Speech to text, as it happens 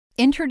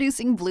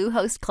Introducing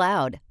Bluehost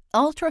Cloud,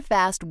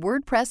 ultra-fast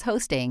WordPress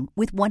hosting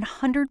with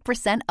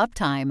 100%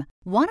 uptime.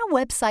 Want a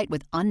website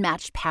with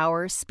unmatched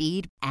power,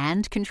 speed,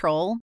 and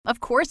control? Of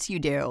course you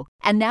do.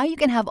 And now you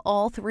can have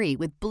all three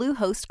with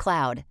Bluehost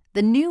Cloud,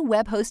 the new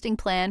web hosting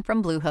plan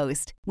from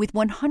Bluehost. With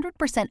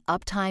 100%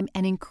 uptime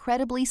and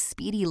incredibly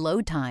speedy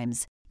load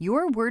times,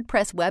 your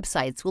WordPress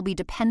websites will be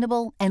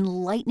dependable and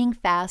lightning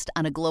fast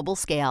on a global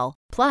scale.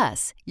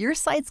 Plus, your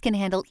sites can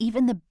handle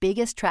even the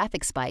biggest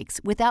traffic spikes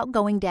without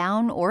going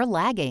down or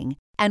lagging.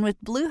 And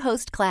with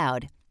Bluehost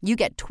Cloud, you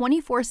get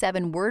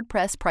 24/7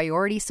 WordPress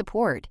priority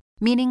support,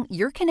 meaning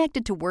you're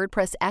connected to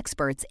WordPress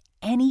experts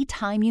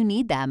anytime you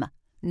need them.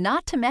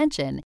 Not to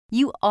mention,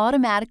 you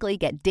automatically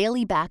get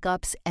daily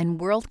backups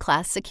and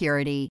world-class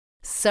security.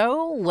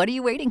 So, what are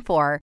you waiting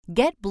for?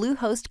 Get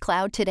Bluehost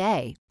Cloud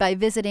today by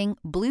visiting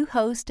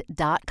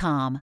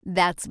Bluehost.com.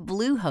 That's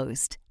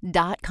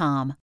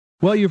Bluehost.com.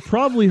 Well, you've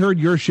probably heard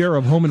your share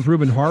of home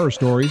improvement horror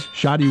stories: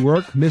 shoddy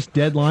work, missed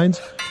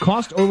deadlines,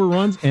 cost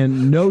overruns,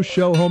 and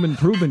no-show home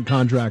improvement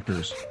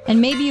contractors.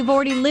 And maybe you've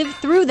already lived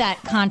through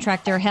that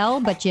contractor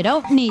hell, but you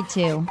don't need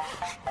to.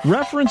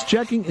 Reference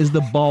checking is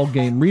the ball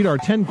game. Read our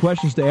 10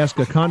 questions to ask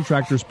a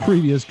contractor's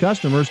previous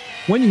customers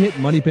when you hit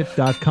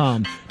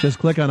moneypit.com. Just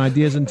click on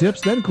ideas and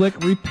tips, then click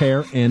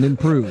repair and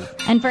improve.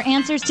 And for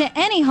answers to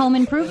any home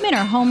improvement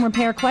or home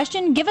repair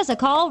question, give us a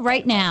call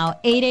right now,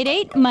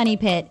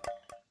 888-MONEYPIT.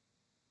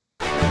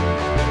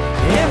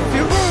 If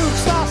your roof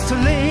starts to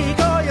leak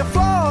or your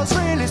floor's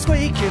really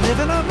squeak, you live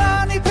in a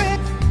money pit.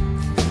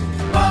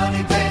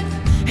 Money pit.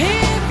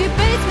 If your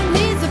basement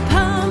needs a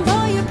pump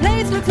or your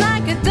place looks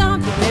like a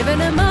dump, you live in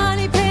a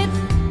money pit.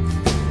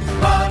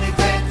 Money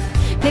pit.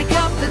 Pick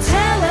up the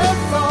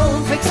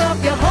telephone, fix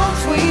up your home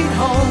sweet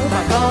home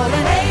by calling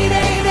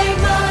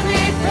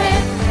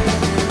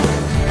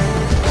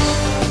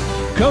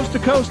 888-MONEY-PIT. Coast to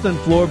coast and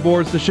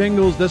floorboards to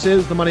shingles, this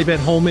is the Money Pit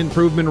Home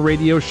Improvement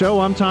Radio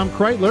Show. I'm Tom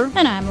Kraeutler.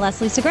 And I'm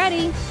Leslie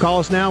Segrete. Call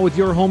us now with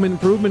your home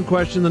improvement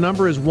question. The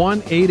number is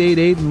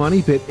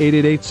 1-888-MONEYPIT,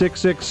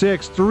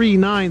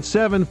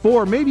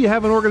 888-666-3974. Maybe you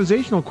have an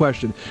organizational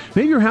question.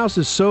 Maybe your house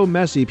is so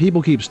messy,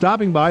 people keep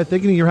stopping by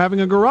thinking you're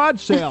having a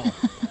garage sale.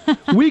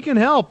 We can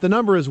help. The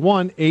number is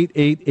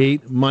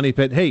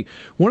 1-888-MONEYPIT. Hey,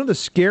 one of the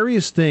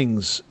scariest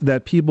things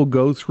that people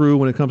go through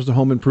when it comes to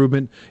home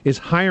improvement is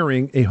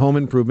hiring a home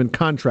improvement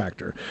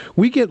contractor.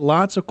 We get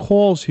lots of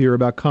calls here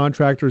about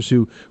contractors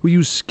who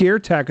use scare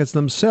tactics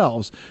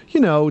themselves,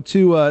 they'll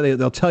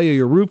tell you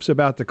your roof's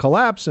about to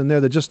collapse and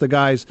they're just the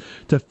guys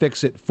to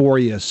fix it for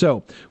you.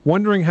 So,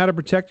 wondering how to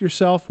protect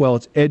yourself? Well,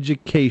 it's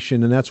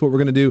education, and that's what we're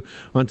going to do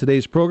on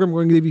today's program.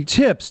 We're going to give you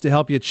tips to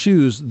help you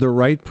choose the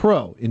right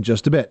pro in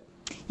just a bit.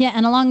 Yeah,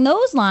 and along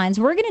those lines,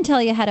 we're going to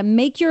tell you how to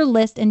make your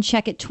list and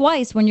check it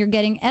twice when you're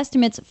getting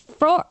estimates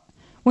for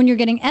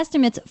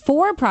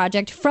a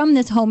project from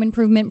this home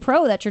improvement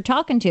pro that you're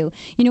talking to.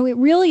 It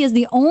really is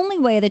the only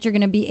way that you're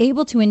going to be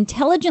able to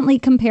intelligently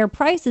compare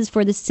prices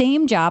for the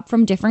same job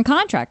from different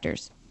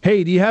contractors.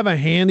 Hey, do you have a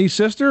handy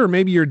sister, or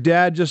maybe your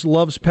dad just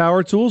loves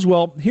power tools?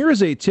 Well, here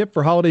is a tip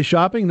for holiday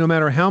shopping. No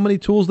matter how many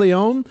tools they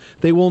own,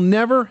 they will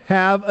never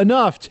have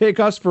enough. Take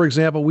us, for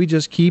example. We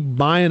just keep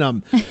buying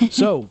them.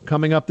 So,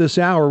 coming up this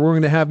hour, we're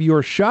going to have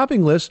your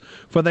shopping list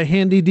for the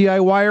handy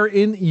DIYer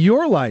in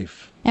your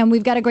life. And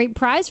we've got a great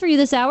prize for you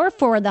this hour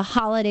for the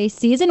holiday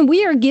season.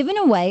 We are giving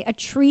away a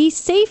tree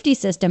safety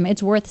system.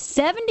 It's worth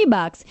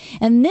 $70,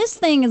 and this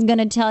thing is going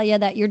to tell you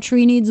that your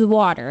tree needs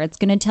water. It's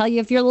going to tell you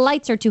if your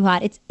lights are too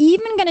hot. It's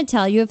even going to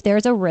tell you if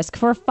there's a risk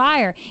for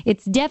fire.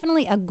 It's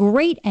definitely a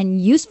great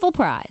and useful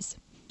prize.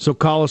 So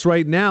call us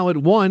right now at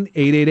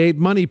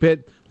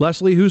 1-888-MONEYPIT.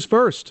 Leslie, who's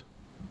first?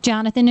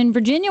 Jonathan in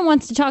Virginia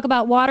wants to talk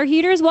about water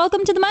heaters.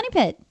 Welcome to the Money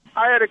Pit.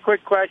 I had a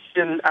quick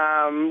question.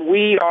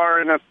 We are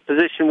in a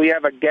position, we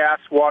have a gas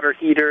water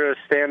heater, a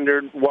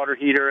standard water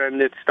heater, and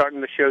it's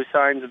starting to show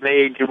signs of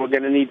age, and we're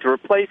going to need to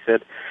replace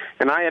it.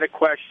 And I had a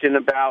question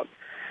about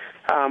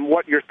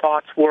what your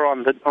thoughts were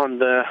on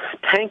the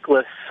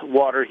tankless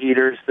water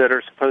heaters that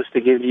are supposed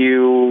to give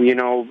you,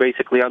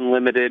 basically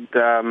unlimited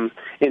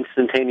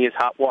instantaneous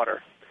hot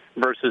water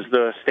versus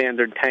the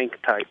standard tank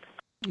type.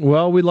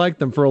 Well, we like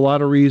them for a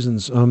lot of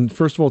reasons.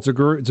 First of all,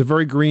 it's a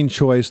very green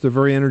choice. They're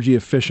very energy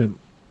efficient.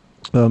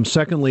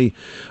 Secondly,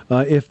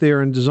 if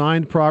they're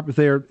designed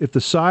properly, if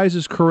the size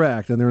is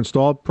correct and they're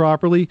installed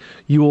properly,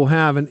 you will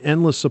have an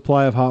endless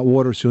supply of hot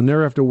water, so you'll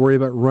never have to worry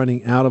about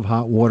running out of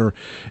hot water.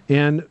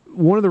 And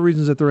one of the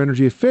reasons that they're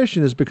energy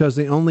efficient is because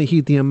they only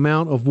heat the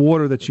amount of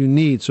water that you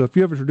need. So if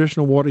you have a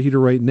traditional water heater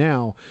right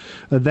now,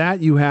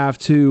 that you have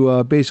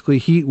to basically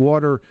heat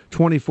water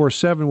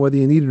 24/7, whether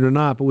you need it or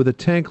not. But with a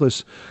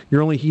tankless,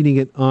 you're only heating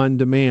it on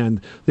demand.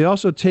 They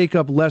also take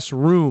up less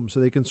room, so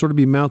they can sort of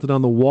be mounted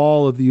on the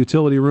wall of the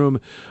utility room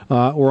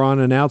or on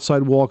an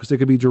outside wall because they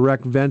could be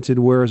direct vented,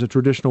 whereas a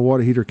traditional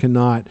water heater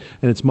cannot,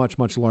 and it's much,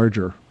 much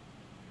larger.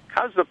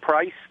 How's the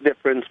price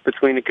difference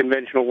between a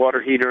conventional water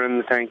heater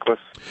and the tankless?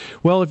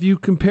 Well, if you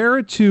compare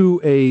it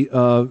to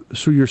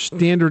your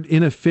standard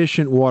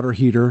inefficient water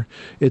heater,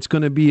 it's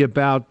going to be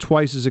about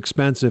twice as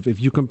expensive. If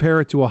you compare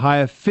it to a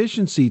high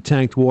efficiency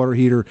tanked water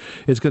heater,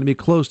 it's going to be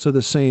close to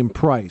the same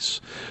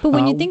price. But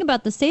when you think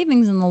about the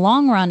savings in the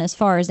long run as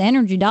far as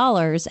energy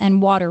dollars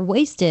and water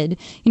wasted,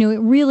 it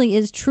really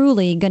is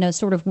truly going to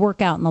sort of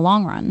work out in the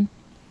long run.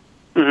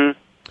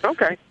 Mm-hmm.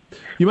 Okay.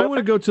 You might want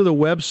to go to the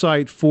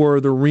website for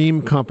the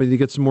Rheem company to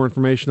get some more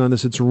information on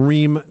this. It's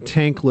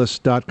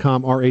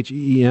reemtankless.com,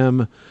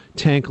 RHEEM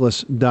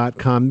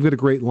tankless.com. They've got a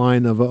great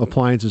line of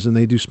appliances, and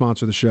they do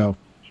sponsor the show.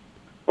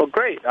 Well,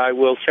 great. I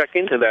will check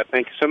into that.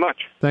 Thank you so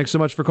much. Thanks so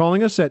much for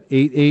calling us at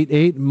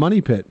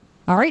 888-MONEY-PIT.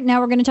 All right, now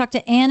we're going to talk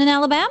to Ann in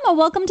Alabama.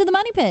 Welcome to the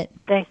Money Pit.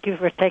 Thank you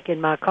for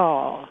taking my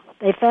call.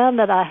 They found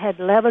that I had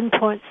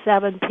 11.7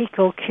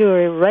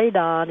 picocurie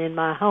radon in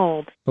my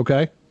home.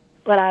 Okay.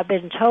 But I've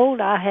been told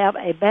I have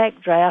a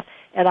backdraft,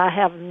 and I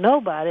have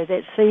nobody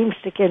that seems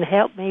to can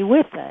help me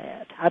with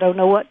that. I don't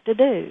know what to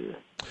do.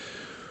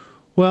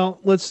 Well,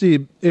 let's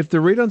see. If the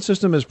radon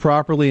system is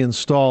properly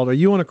installed, are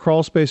you in a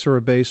crawl space or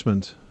a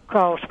basement?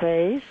 Crawl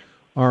space.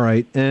 All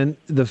right. And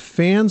the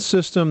fan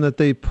system that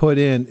they put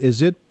in,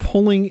 is it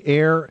pulling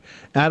air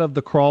out of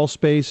the crawl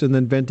space and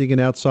then venting it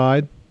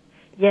outside?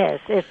 Yes,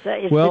 it's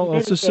well,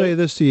 let's just say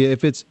this to you: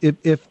 if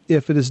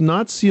it is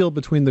not sealed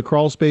between the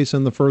crawl space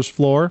and the first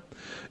floor,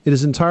 it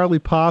is entirely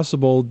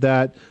possible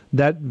that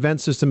that vent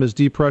system is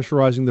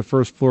depressurizing the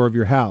first floor of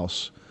your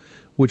house,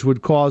 which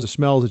would cause the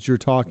smells that you're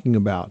talking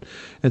about.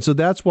 And so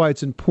that's why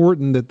it's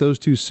important that those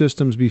two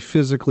systems be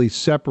physically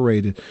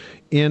separated.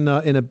 In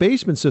a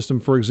basement system,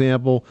 for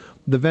example,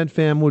 the vent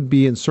fan would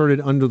be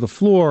inserted under the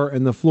floor,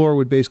 and the floor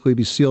would basically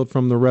be sealed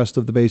from the rest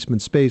of the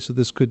basement space, so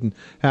this couldn't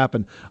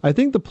happen. I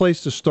think the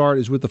place to start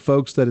is with the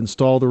folks that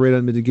install the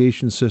radon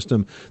mitigation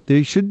system.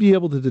 They should be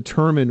able to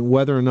determine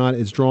whether or not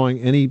it's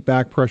drawing any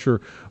back pressure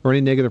or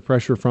any negative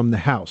pressure from the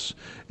house.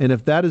 And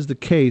if that is the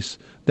case,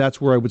 that's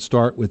where I would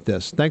start with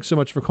this. Thanks so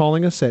much for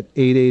calling us at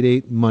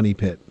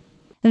 888-MONEY-PIT.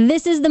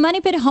 This is the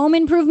Money Pit Home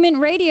Improvement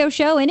Radio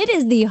Show, and it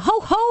is the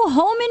ho-ho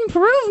home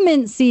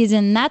improvement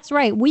season. That's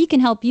right. We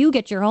can help you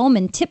get your home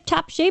in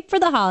tip-top shape for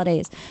the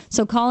holidays.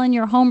 So call in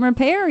your home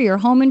repair or your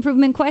home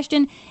improvement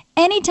question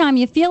anytime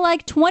you feel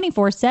like,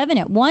 24/7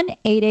 at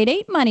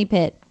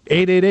 1-888-MONEY-PIT.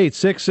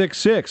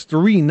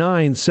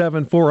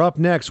 888-666-3974. Up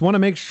next, want to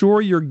make sure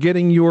you're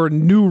getting your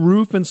new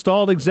roof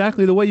installed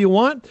exactly the way you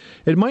want?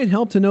 It might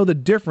help to know the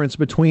difference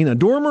between a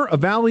dormer, a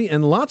valley,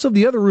 and lots of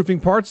the other roofing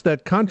parts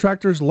that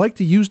contractors like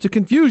to use to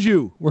confuse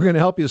you. We're going to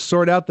help you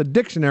sort out the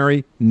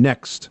dictionary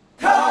next.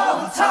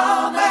 Call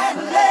Tom and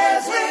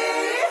Leslie.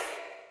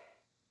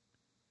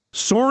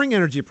 Soaring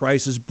energy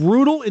prices,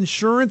 brutal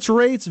insurance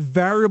rates,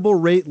 variable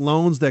rate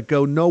loans that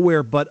go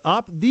nowhere but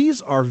up.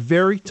 These are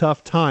very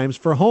tough times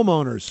for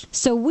homeowners.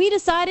 So we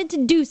decided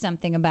to do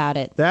something about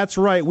it. That's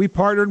right. We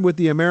partnered with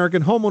the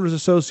American Homeowners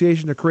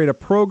Association to create a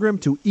program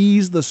to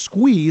ease the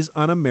squeeze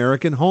on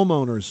American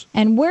homeowners.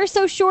 And we're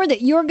so sure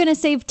that you're going to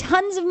save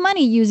tons of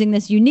money using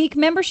this unique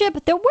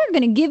membership that we're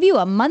going to give you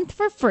a month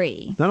for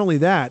free. Not only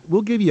that,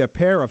 we'll give you a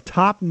pair of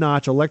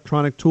top-notch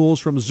electronic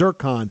tools from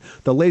Zircon,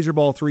 the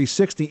LaserBall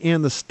 360,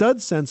 and the Stud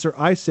Sensor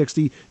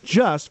i60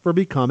 just for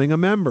becoming a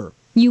member.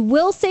 You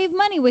will save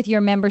money with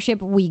your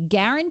membership. We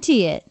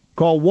guarantee it.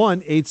 Call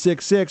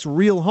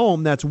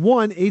 1-866-REAL-HOME. That's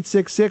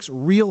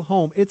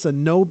 1-866-REAL-HOME. It's a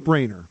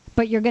no-brainer.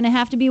 But you're going to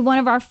have to be one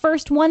of our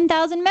first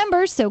 1,000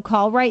 members, so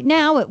call right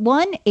now at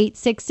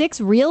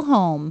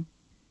 1-866-REAL-HOME.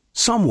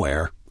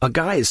 Somewhere, a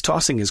guy is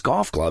tossing his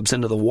golf clubs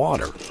into the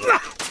water.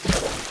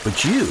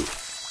 But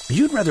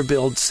you'd rather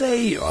build,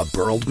 say, a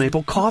burled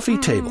maple coffee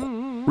table.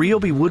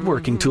 Ryobi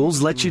Woodworking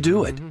Tools lets you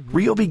do it.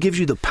 Ryobi gives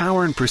you the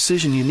power and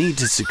precision you need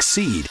to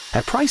succeed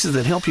at prices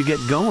that help you get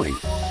going.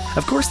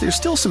 Of course, there's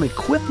still some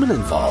equipment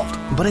involved,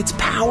 but it's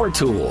power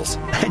tools,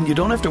 and you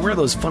don't have to wear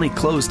those funny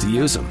clothes to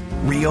use them.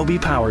 Ryobi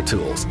Power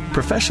Tools.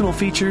 Professional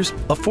features,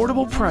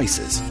 affordable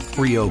prices.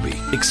 Ryobi,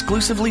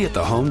 exclusively at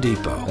the Home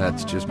Depot.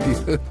 That's just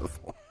beautiful.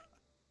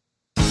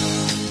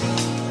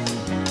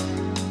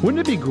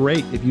 Wouldn't it be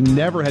great if you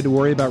never had to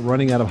worry about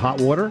running out of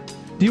hot water?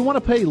 Do you want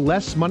to pay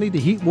less money to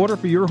heat water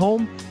for your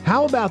home?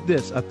 How about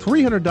this, a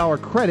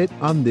 $300 credit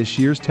on this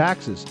year's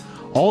taxes?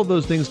 All of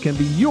those things can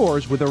be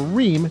yours with a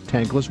Rheem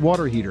tankless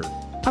water heater.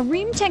 A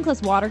Rheem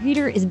tankless water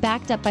heater is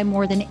backed up by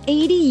more than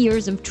 80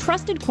 years of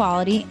trusted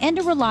quality and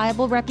a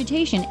reliable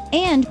reputation,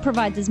 and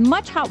provides as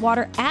much hot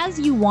water as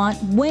you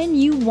want when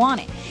you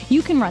want it.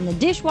 You can run the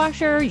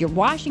dishwasher, your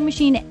washing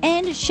machine,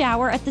 and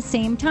shower at the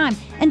same time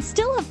and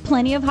still have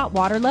plenty of hot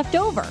water left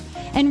over.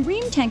 And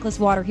Rheem tankless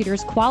water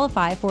heaters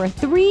qualify for a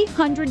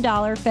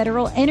 $300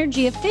 federal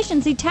energy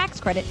efficiency tax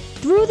credit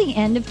through the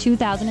end of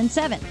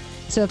 2007.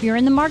 So if you're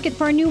in the market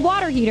for a new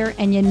water heater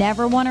and you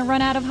never want to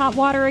run out of hot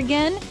water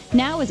again,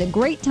 now is a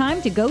great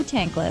time to go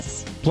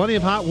tankless. Plenty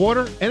of hot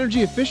water,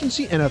 energy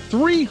efficiency, and a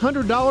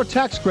 $300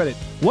 tax credit.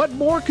 What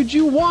more could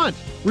you want?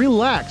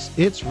 Relax,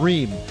 it's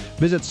Rheem.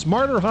 Visit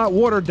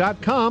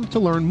smarterhotwater.com to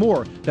learn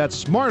more.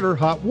 That's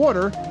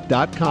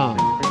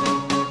smarterhotwater.com.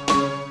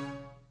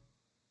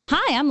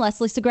 Hi, I'm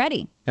Leslie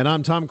Segrete. And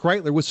I'm Tom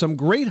Kraeutler with some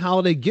great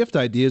holiday gift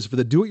ideas for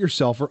the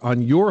do-it-yourselfer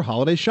on your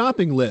holiday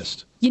shopping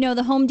list. You know,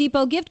 the Home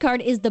Depot gift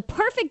card is the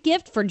perfect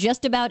gift for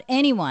just about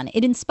anyone.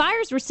 It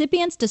inspires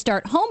recipients to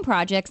start home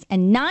projects,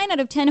 and 9 out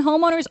of 10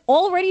 homeowners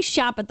already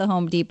shop at the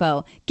Home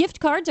Depot. Gift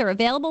cards are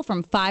available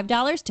from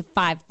 $5 to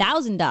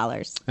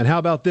 $5,000. And how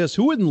about this?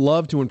 Who wouldn't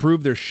love to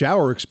improve their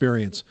shower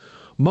experience?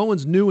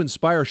 Moen's new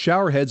Inspire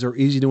shower heads are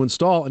easy to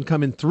install and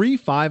come in 3,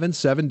 5, and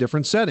 7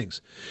 different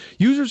settings.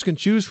 Users can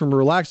choose from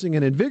relaxing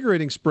and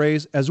invigorating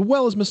sprays as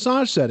well as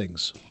massage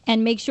settings.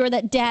 And make sure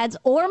that dad's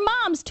or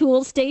mom's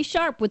tools stay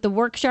sharp with the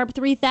WorkSharp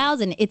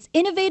 3000. Its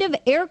innovative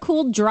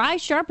air-cooled dry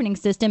sharpening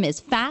system is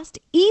fast,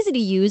 easy to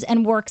use,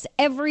 and works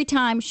every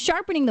time,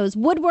 sharpening those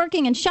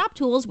woodworking and shop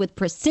tools with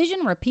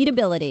precision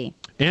repeatability.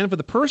 And for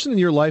the person in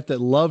your life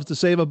that loves to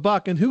save a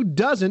buck and who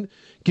doesn't,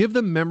 give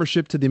them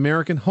membership to the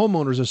American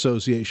Homeowners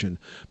Association.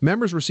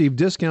 Members receive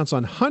discounts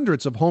on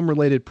hundreds of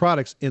home-related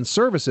products and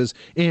services.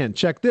 And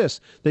check this,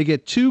 they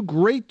get 2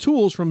 great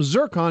tools from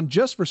Zircon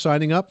just for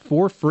signing up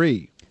for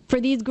free. For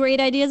these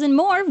great ideas and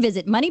more,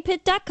 visit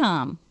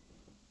MoneyPit.com.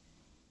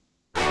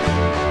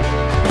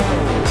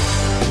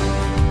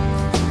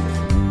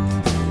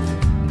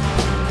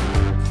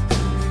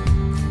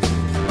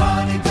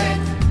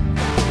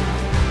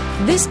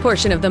 This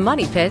portion of the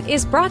Money Pit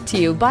is brought to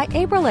you by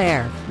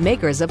Aprilaire,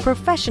 makers of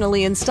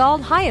professionally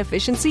installed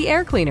high-efficiency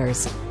air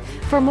cleaners.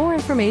 For more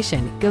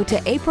information, go to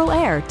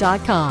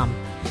aprilaire.com.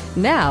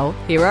 Now,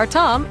 here are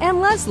Tom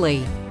and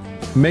Leslie.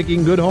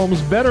 Making good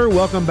homes better.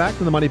 Welcome back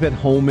to the Money Pit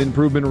Home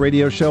Improvement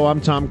Radio Show. I'm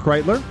Tom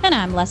Kraeutler. And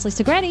I'm Leslie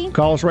Segrete.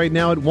 Call us right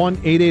now at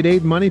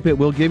 1-888-MONEY-PIT.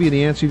 We'll give you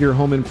the answer to your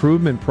home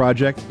improvement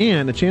project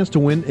and a chance to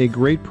win a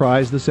great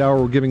prize. This hour,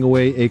 we're giving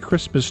away a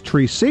Christmas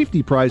tree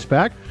safety prize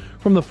pack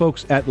from the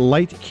folks at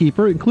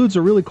Lightkeeper. It includes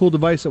a really cool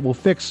device that will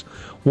fix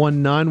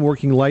one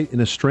non-working light in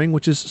a string,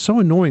 which is so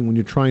annoying when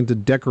you're trying to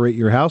decorate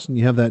your house and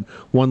you have that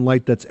one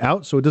light that's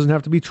out, so it doesn't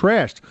have to be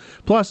trashed.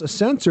 Plus, a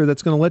sensor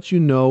that's going to let you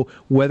know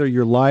whether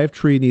your live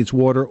tree needs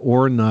water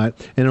or not,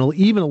 and it'll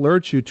even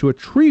alert you to a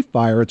tree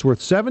fire. It's worth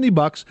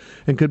 $70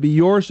 and could be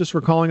yours just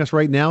for calling us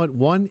right now at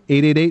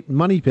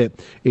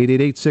 1-888-MONEY-PIT,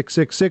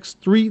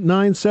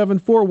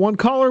 888-666-3974. One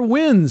caller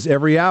wins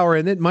every hour,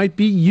 and it might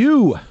be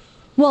you.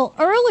 Well,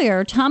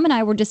 earlier, Tom and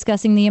I were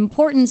discussing the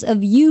importance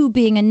of you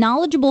being a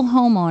knowledgeable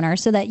homeowner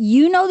so that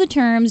you know the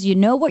terms, you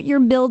know what your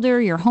builder,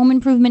 your home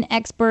improvement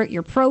expert,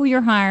 your pro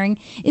you're hiring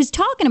is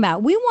talking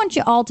about. We want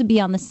you all to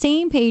be on the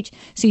same page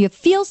so you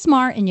feel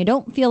smart and you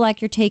don't feel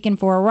like you're taken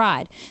for a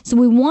ride. So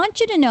we want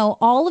you to know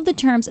all of the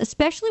terms,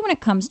 especially when it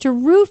comes to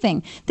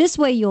roofing. This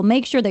way, you'll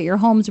make sure that your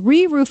home's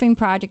re-roofing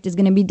project is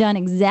going to be done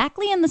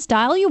exactly in the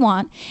style you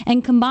want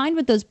and combined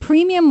with those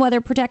premium weather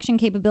protection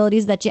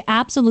capabilities that you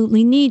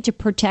absolutely need to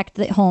protect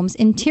the home's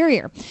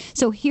interior.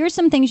 So here's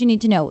some things you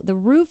need to know. The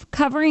roof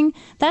covering,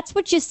 that's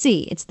what you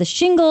see. It's the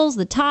shingles,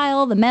 the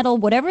tile, the metal,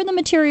 whatever the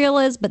material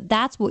is, but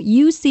that's what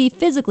you see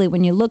physically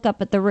when you look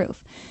up at the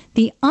roof.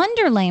 The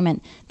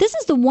underlayment, this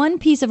is the one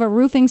piece of a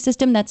roofing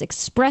system that's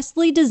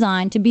expressly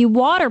designed to be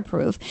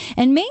waterproof.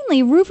 And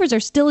mainly, roofers are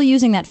still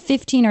using that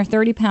 15 or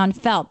 30-pound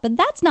felt, but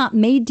that's not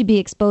made to be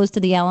exposed to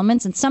the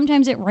elements, and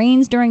sometimes it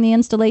rains during the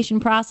installation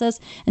process,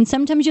 and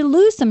sometimes you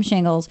lose some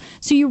shingles.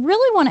 So you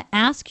really want to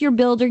ask your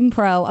building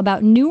pro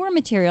about newer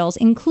materials,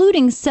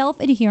 including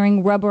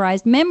self-adhering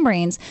rubberized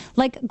membranes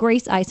like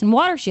Grace Ice and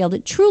Water Shield.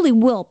 It truly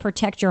will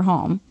protect your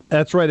home.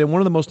 That's right. And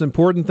one of the most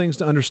important things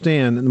to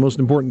understand, and the most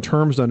important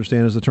terms to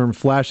understand, is the term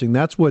flashing.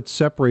 That's what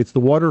separates the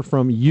water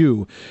from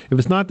you. If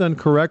it's not done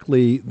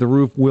correctly, the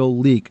roof will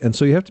leak. And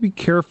so you have to be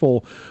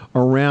careful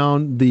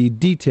around the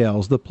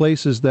details, the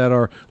places that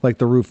are like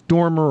the roof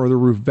dormer or the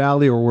roof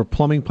valley or where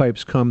plumbing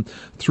pipes come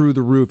through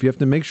the roof. You have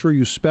to make sure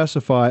you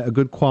specify a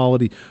good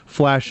quality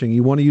flashing.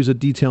 You want to use a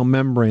detail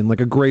membrane, like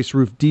a Grace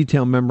Roof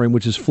detail membrane,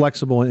 which is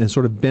flexible and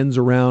sort of bends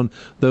around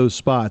those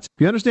spots.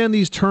 If you understand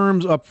these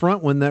terms up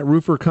front when that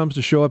roofer comes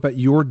to show up at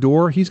your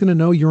door, he's going to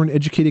know you're an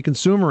educated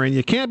consumer and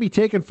you can't be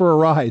taken for a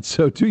ride.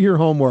 So do your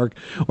homework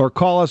or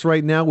call us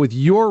right now with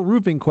your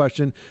roofing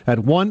question at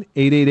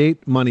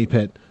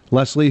 1-888-MONEY-PIT.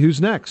 Leslie,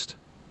 who's next?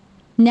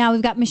 Now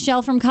we've got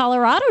Michelle from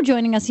Colorado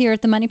joining us here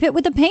at the Money Pit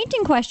with a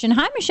painting question.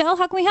 Hi, Michelle.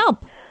 How can we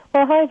help?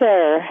 Well, hi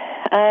there.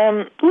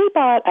 We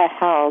bought a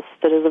house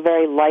that is a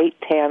very light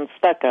tan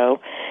stucco,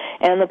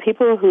 and the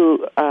people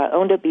who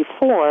owned it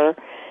before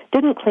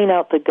didn't clean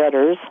out the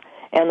gutters,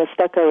 and the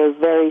stucco is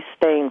very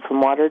stained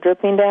from water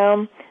dripping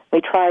down. We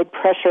tried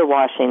pressure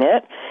washing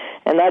it,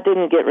 and that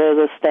didn't get rid of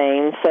the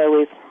stain, so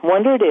we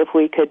wondered if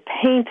we could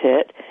paint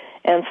it.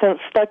 And since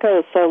stucco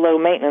is so low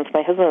maintenance,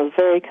 my husband was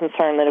very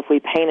concerned that if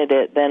we painted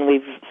it, then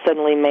we've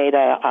suddenly made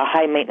a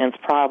high maintenance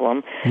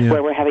problem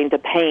where we're having to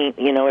paint,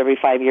 every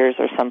 5 years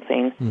or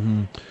something.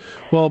 Mm-hmm.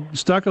 Well,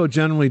 stucco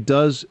generally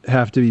does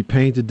have to be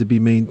painted to be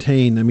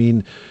maintained. I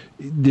mean,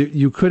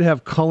 you could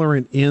have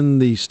colorant in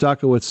the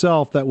stucco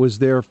itself that was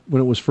there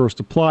when it was first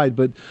applied,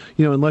 but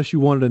unless you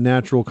wanted a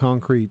natural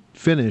concrete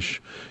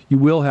finish, you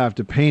will have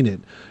to paint it.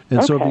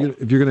 And so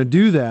if you're going to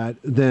do that,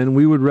 then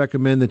we would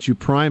recommend that you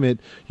prime it.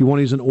 You want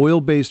to use an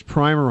oil-based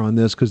primer on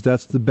this because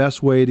that's the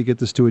best way to get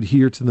this to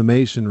adhere to the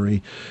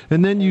masonry,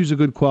 and then use a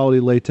good quality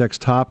latex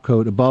top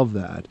coat above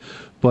that.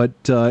 But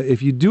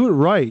if you do it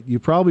right, you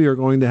probably are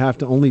going to have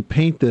to only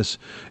paint this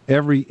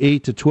every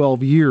 8 to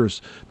 12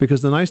 years,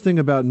 because the nice thing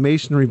about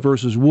masonry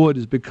versus wood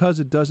is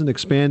because it doesn't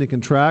expand and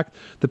contract,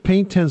 the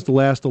paint tends to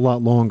last a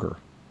lot longer.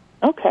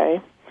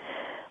 Okay.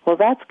 Well,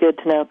 that's good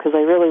to know, because I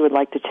really would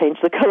like to change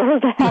the color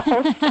of the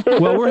house.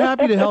 Well, we're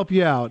happy to help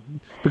you out,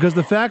 because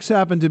the facts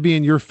happen to be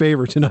in your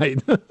favor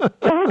tonight.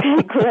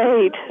 Okay,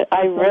 great.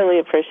 I really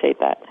appreciate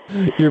that.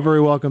 You're very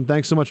welcome.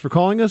 Thanks so much for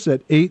calling us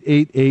at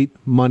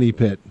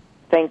 888-MONEY-PIT.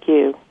 Thank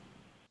you.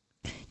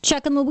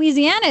 Chuck in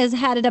Louisiana has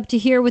had it up to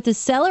here with his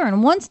cellar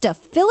and wants to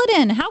fill it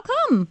in. How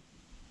come?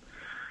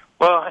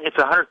 Well, it's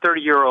a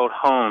 130-year-old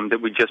home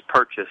that we just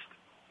purchased.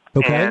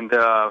 Okay. And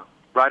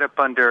right up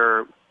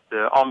under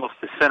almost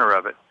the center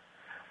of it,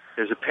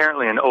 there's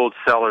apparently an old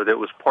cellar that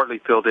was partly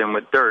filled in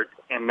with dirt,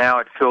 and now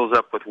it fills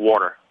up with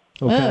water.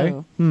 Okay.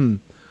 Oh. And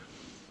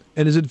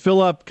does it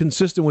fill up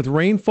consistent with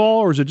rainfall,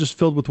 or is it just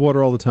filled with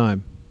water all the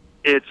time?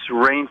 It's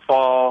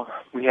rainfall.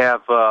 We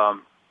have...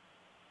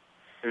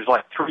 there's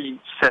like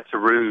 3 sets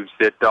of roofs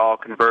that all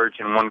converge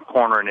in one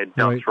corner, and it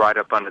dumps right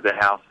up under the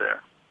house there.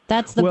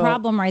 That's the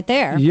problem right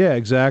there. Yeah,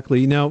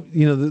 exactly. Now,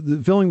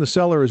 the filling the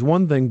cellar is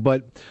one thing,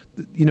 but,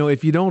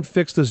 if you don't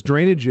fix this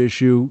drainage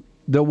issue,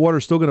 the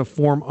water's still going to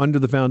form under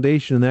the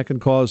foundation, and that can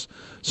cause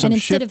some And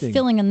instead shifting. of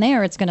filling in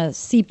there, it's going to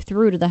seep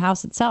through to the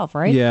house itself,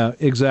 right? Yeah,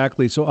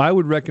 exactly. So I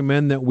would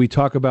recommend that we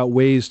talk about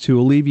ways to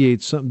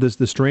alleviate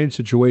this drainage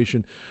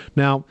situation.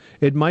 Now,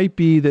 it might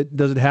be that,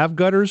 does it have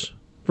gutters,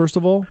 first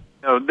of all?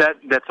 No,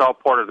 that's all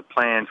part of the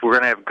plans. We're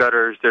going to have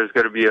gutters. There's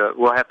going to be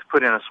we'll have to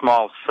put in a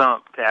small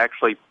sump to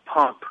actually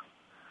pump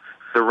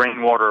the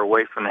rainwater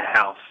away from the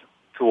house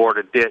toward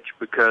a ditch,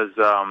 because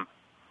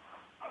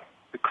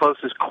the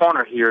closest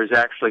corner here is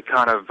actually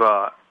kind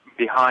of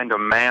behind a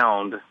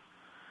mound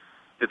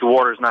that the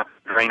water's not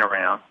going to drain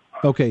around.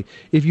 Okay.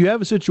 If you have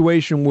a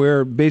situation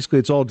where basically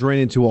it's all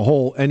drained into a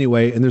hole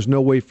anyway, and there's no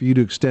way for you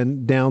to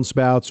extend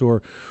downspouts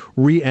or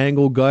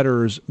re-angle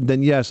gutters,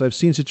 then yes, I've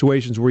seen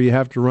situations where you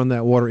have to run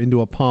that water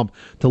into a pump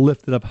to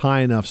lift it up high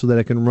enough so that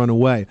it can run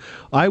away.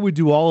 I would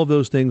do all of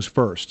those things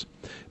first,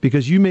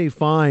 because you may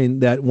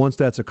find that once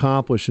that's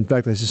accomplished, in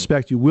fact, I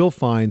suspect you will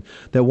find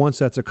that once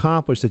that's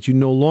accomplished, that you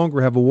no longer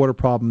have a water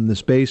problem in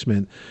this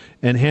basement,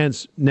 and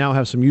hence now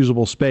have some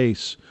usable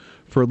space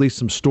for at least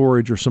some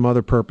storage or some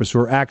other purpose,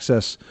 or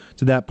access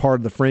to that part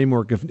of the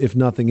framework, if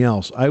nothing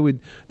else.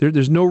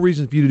 There's no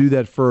reason for you to do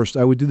that first.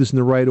 I would do this in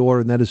the right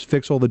order, and that is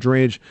fix all the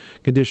drainage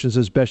conditions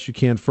as best you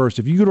can first.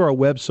 If you go to our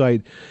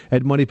website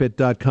at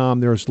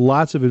moneypit.com, there's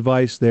lots of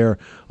advice there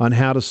on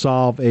how to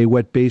solve a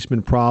wet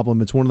basement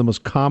problem. It's one of the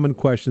most common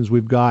questions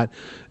we've got,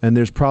 and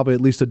there's probably at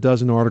least a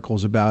dozen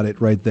articles about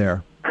it right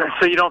there.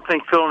 So you don't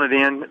think filling it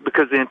in,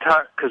 because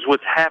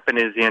what's happened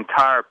is the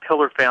entire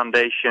pillar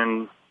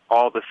foundation,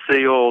 all the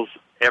seals,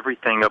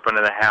 everything up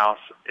into the house,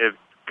 it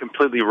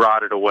completely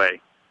rotted away.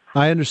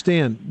 I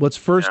understand. Let's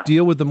first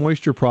deal with the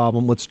moisture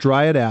problem. Let's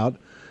dry it out.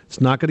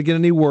 It's not going to get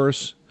any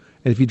worse.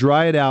 And if you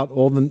dry it out,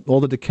 all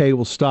the decay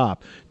will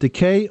stop.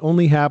 Decay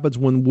only happens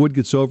when wood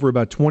gets over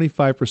about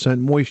 25%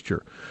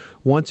 moisture.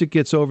 Once it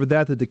gets over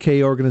that, the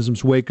decay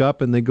organisms wake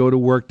up and they go to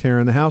work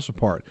tearing the house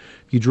apart.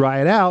 If you dry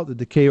it out, the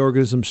decay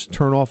organisms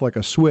turn off like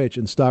a switch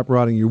and stop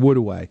rotting your wood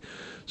away.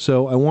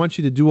 So I want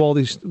you to do all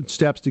these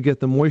steps to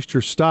get the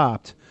moisture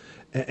stopped,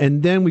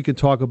 and then we can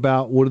talk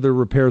about what other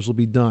repairs will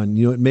be done.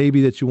 It may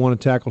be that you want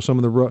to tackle some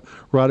of the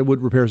rotted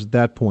wood repairs at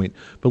that point.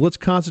 But let's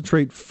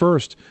concentrate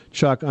first,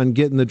 Chuck, on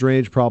getting the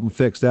drainage problem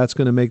fixed. That's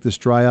going to make this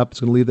dry up. It's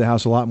going to leave the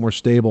house a lot more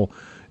stable,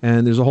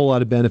 and there's a whole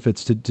lot of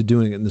benefits to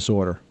doing it in this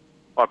order.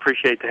 Well, I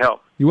appreciate the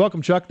help. You're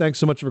welcome, Chuck. Thanks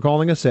so much for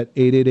calling us at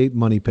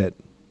 888-MONEY-PIT.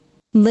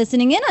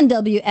 Listening in on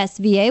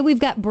WSVA, we've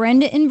got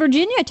Brenda in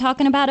Virginia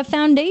talking about a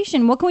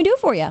foundation. What can we do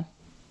for you?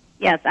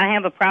 Yes, I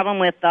have a problem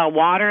with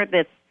water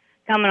that's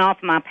coming off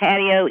my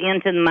patio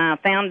into my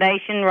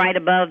foundation right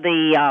above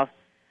the,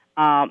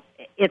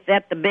 it's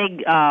at the big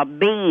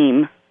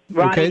beam,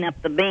 rotting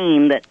up the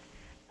beam that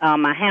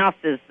my house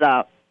is,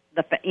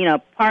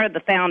 part of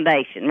the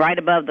foundation, right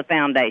above the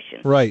foundation.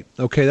 Right.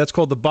 Okay, that's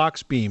called the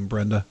box beam,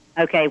 Brenda.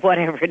 Okay,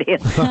 whatever it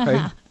is. All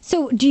right.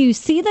 So do you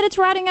see that it's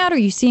rotting out, or are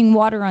you seeing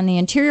water on the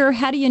interior?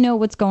 How do you know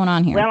what's going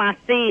on here? Well, I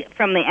see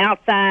from the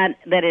outside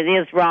that it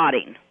is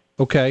rotting.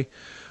 Okay.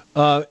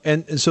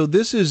 And so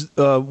this is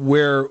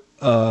where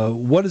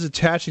what is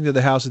attaching to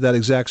the house at that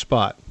exact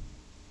spot?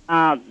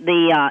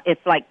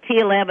 It's like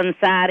T11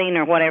 siding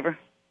or whatever.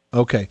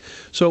 Okay.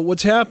 So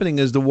what's happening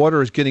is the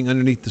water is getting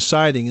underneath the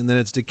siding, and then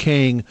it's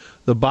decaying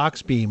the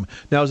box beam.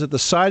 Now, is it the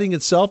siding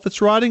itself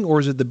that's rotting, or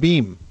is it the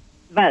beam?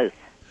 Both.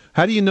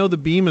 How do you know the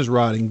beam is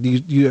rotting?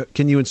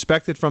 Can you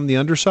inspect it from the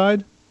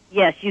underside?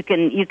 Yes, you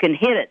can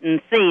hit it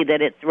and see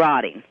that it's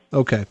rotting.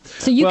 Okay.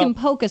 So you can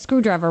poke a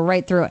screwdriver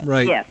right through it.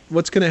 Right. Yes.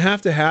 What's going to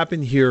have to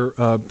happen here,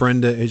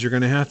 Brenda, is you're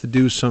going to have to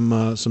do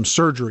some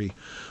surgery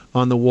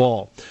on the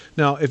wall.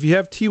 Now, if you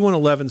have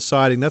T111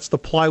 siding, that's the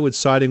plywood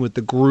siding with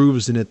the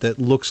grooves in it that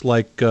looks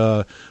like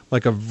a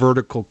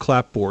vertical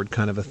clapboard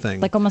kind of a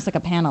thing. Like almost like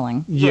a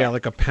paneling. Yeah,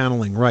 like a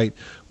paneling, right.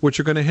 What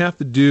you're going to have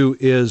to do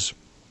is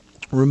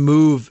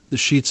remove the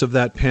sheets of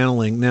that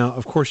paneling. Now,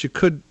 of course, you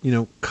could,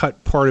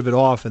 cut part of it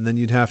off, and then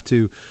you'd have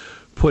to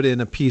put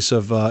in a piece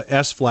of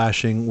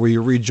S-flashing where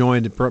you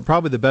rejoin it.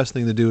 Probably the best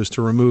thing to do is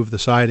to remove the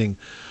siding.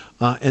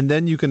 And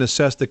then you can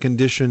assess the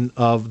condition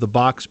of the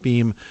box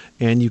beam,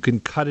 and you can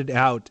cut it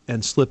out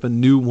and slip a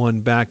new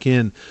one back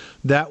in.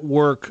 That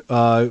work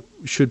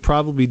should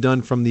probably be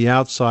done from the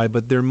outside,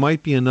 but there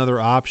might be another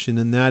option,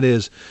 and that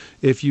is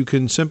if you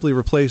can simply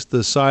replace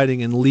the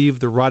siding and leave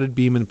the rotted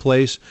beam in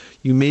place,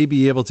 you may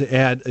be able to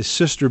add a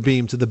sister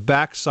beam to the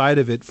back side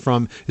of it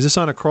from, is this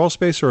on a crawl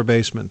space or a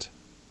basement?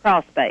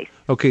 Crawl space.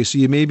 Okay, so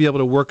you may be able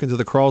to work into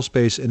the crawl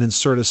space and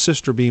insert a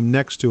sister beam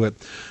next to it,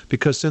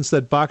 because since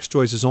that box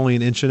joist is only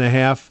 1.5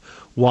 inches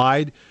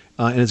wide,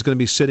 and it's going to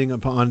be sitting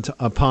upon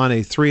a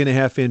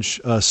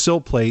 3.5-inch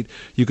sill plate,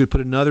 you could put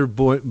another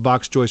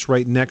box joist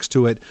right next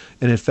to it,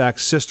 and in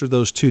fact sister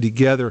those two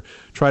together.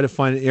 Try to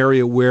find an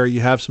area where you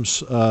have some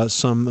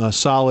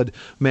solid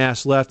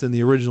mass left in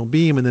the original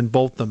beam, and then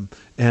bolt them,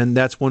 and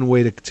that's one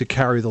way to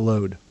carry the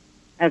load.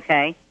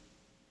 Okay.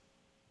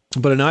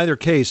 But in either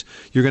case,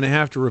 you're going to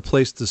have to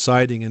replace the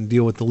siding and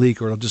deal with the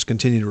leak, or it'll just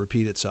continue to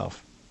repeat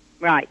itself.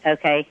 Right.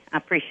 Okay. I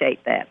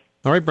appreciate that.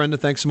 All right, Brenda,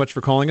 thanks so much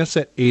for calling us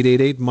at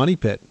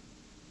 888-MONEY-PIT.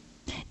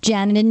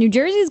 Janet in New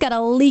Jersey's got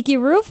a leaky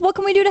roof. What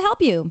can we do to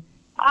help you?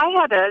 I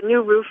had a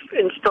new roof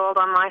installed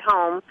on my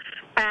home,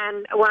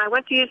 and when I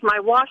went to use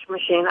my wash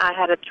machine, I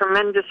had a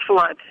tremendous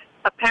flood.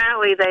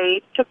 Apparently,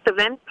 they took the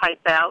vent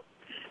pipe out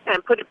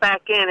and put it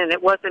back in, and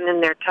it wasn't in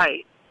there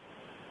tight.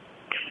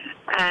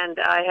 And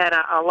I had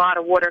a lot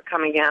of water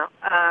coming out.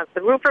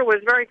 The roofer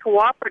was very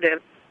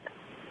cooperative,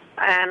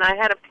 and I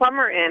had a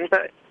plumber in,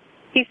 but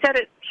he said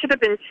it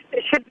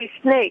should be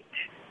snaked.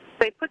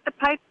 They put the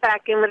pipe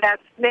back in without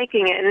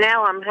snaking it, and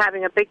now I'm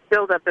having a big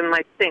buildup in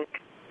my sink.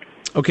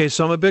 Okay,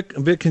 so I'm a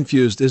bit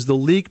confused. Is the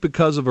leak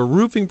because of a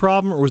roofing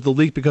problem, or was the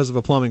leak because of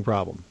a plumbing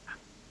problem?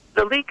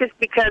 The leak is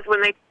because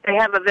when they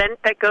have a vent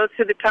that goes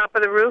through the top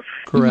of the roof.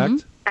 Correct.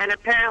 Mm-hmm. And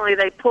apparently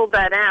they pulled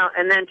that out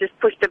and then just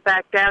pushed it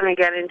back down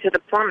again into the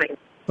plumbing.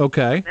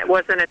 Okay. It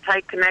wasn't a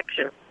tight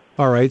connection.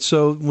 All right.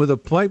 So when the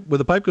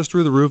pipe goes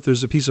through the roof,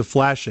 there's a piece of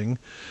flashing,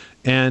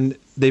 and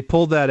they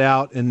pulled that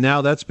out, and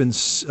now that's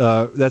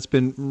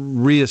been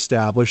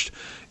reestablished.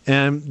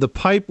 And the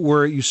pipe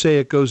where you say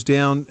it goes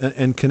down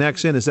and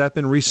connects in, has that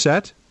been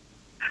reset?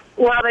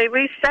 Well, they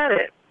reset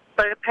it,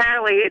 but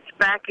apparently it's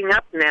backing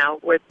up now.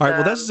 All right.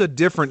 Well, this is a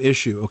different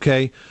issue.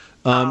 Okay.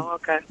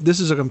 Okay. This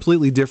is a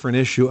completely different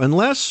issue.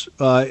 Unless,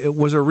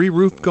 was a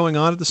re-roof going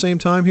on at the same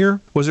time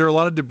here? Was there a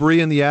lot of debris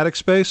in the attic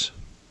space?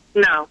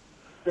 No. All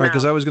right,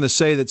 because I was going to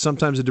say that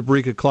sometimes the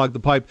debris could clog the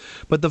pipe.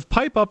 But the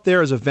pipe up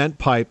there is a vent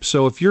pipe,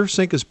 so if your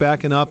sink is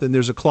backing up and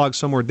there's a clog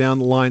somewhere down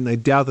the line, I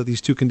doubt that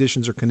these two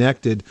conditions are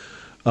connected,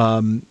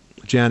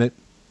 Janet.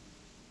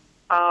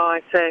 Oh,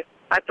 I see.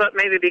 I thought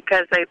maybe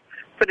because they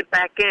put it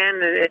back in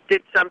and it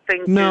did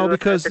something. No,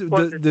 because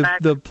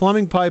the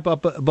plumbing pipe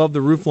up above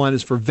the roof line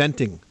is for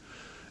venting.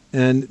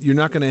 And you're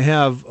not going to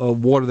have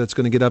water that's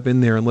going to get up in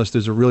there unless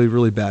there's a really,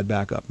 really bad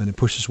backup, and it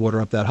pushes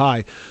water up that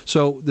high.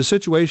 So the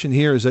situation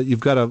here is that you've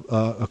got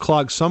a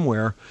clog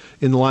somewhere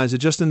in the line. Is it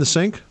just in the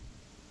sink?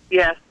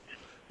 Yes.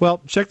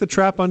 Well, check the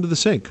trap under the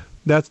sink.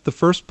 That's the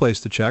first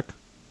place to check.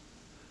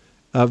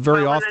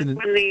 Very often.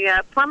 When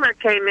the plumber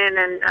came in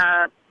and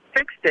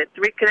fixed it,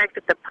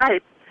 reconnected the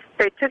pipe,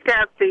 they took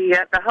out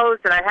the hose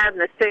that I had in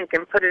the sink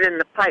and put it in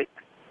the pipe.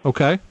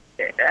 Okay.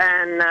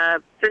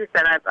 And since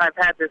then, I've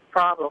had this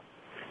problem.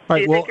 All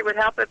Do right, you think it would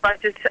help if I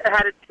just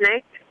had it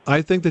snaked?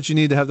 I think that you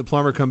need to have the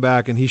plumber come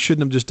back, and he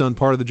shouldn't have just done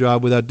part of the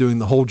job without doing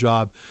the whole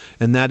job,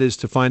 and that is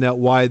to find out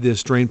why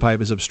this drain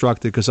pipe is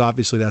obstructed, because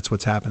obviously that's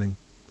what's happening.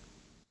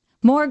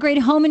 More great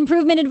home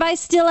improvement advice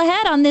still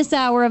ahead on this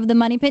hour of the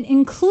Money Pit,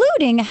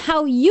 including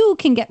how you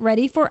can get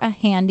ready for a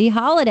handy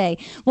holiday.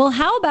 Well,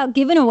 how about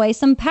giving away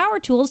some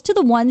power tools to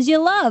the ones you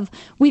love?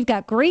 We've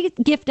got great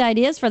gift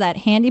ideas for that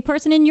handy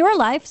person in your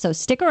life, so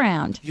stick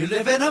around. You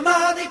live in a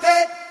money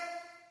pit.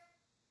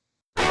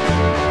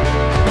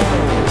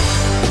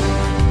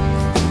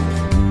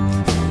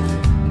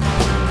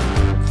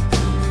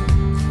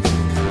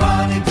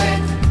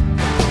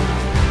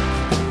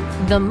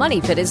 The Money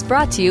Pit is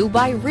brought to you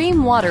by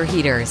Rheem Water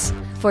Heaters.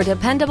 For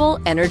dependable,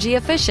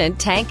 energy-efficient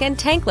tank and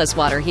tankless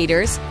water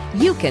heaters,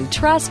 you can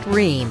trust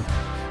Rheem.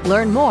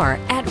 Learn more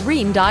at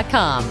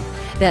Rheem.com.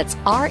 That's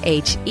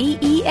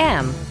RHEEM.com.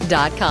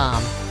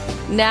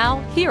 Now,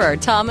 here are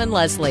Tom and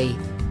Leslie.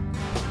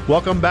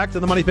 Welcome back to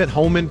the Money Pit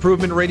Home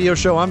Improvement Radio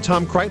Show. I'm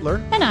Tom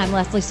Kraeutler. And I'm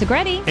Leslie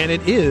Segrete. And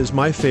it is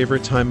my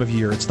favorite time of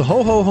year. It's the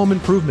ho-ho home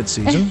improvement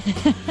season.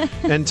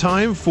 And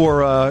time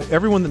for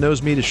everyone that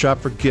knows me to shop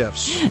for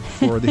gifts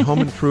for the home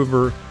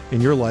improver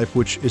in your life,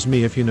 which is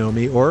me if you know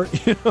me, or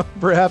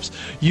perhaps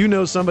you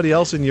know somebody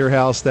else in your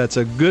house that's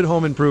a good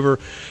home improver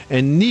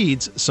and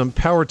needs some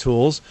power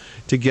tools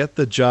to get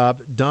the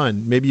job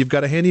done. Maybe you've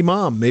got a handy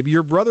mom. Maybe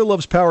your brother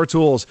loves power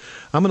tools.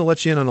 I'm going to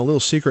let you in on a little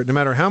secret. No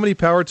matter how many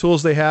power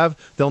tools they have,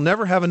 they'll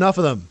never have enough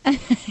of them.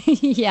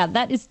 Yeah,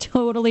 that is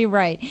totally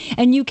right.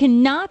 And you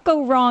cannot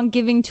go wrong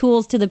giving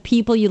tools to the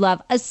people you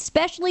love,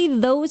 especially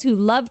those who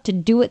love to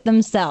do it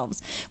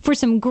themselves. For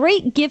some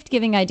great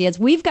gift-giving ideas,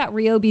 we've got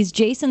Ryobi's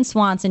Jason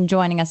Swanson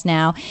joining us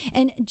now.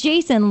 And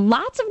Jason,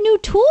 lots of new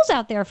tools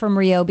out there from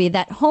Ryobi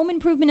that home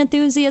improvement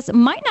enthusiasts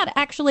might not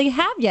actually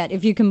have yet,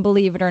 if you can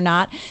believe it or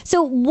not.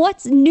 So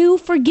what's new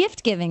for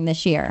gift-giving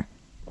this year?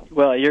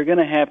 Well, you're going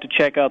to have to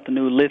check out the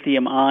new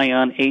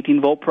lithium-ion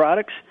 18-volt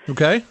products.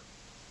 Okay.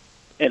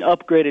 An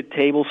upgraded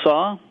table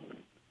saw,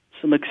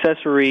 some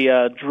accessory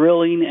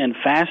drilling and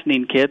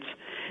fastening kits,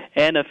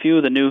 and a few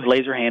of the new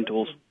laser hand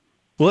tools.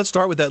 Well, let's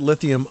start with that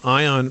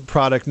lithium-ion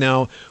product.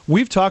 Now,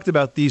 we've talked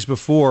about these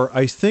before.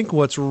 I think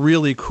what's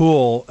really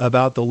cool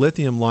about the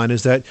lithium line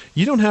is that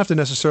you don't have to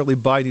necessarily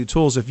buy new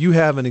tools. If you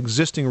have an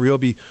existing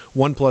Ryobi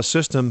One Plus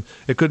system,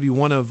 it could be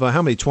one of,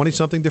 how many,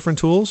 20-something different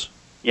tools?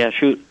 Yeah,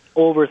 shoot.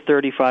 Over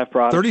 35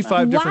 products.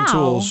 35 different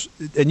tools,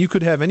 and you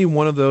could have any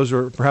one of those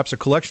or perhaps a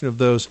collection of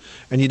those,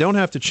 and you don't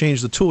have to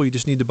change the tool. You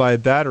just need to buy a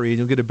battery, and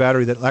you'll get a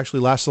battery that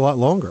actually lasts a lot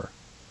longer.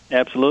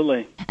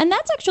 Absolutely. And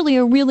that's actually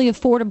a really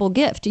affordable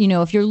gift. You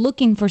know, if you're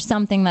looking for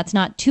something that's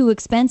not too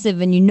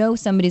expensive and you know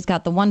somebody's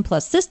got the One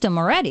Plus system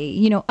already,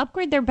 you know,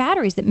 upgrade their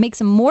batteries. That makes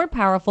them more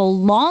powerful,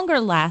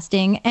 longer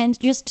lasting, and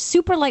just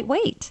super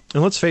lightweight.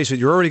 And let's face it,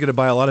 you're already going to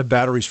buy a lot of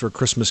batteries for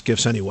Christmas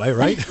gifts anyway,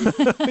 right?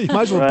 You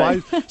might as well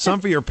buy some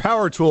for your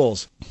power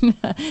tools.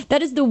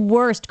 That is the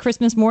worst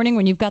Christmas morning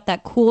when you've got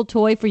that cool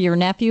toy for your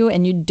nephew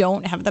and you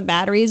don't have the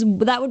batteries.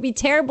 That would be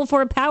terrible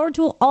for a power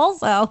tool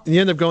also. You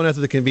end up going out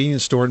to the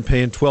convenience store and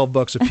paying $12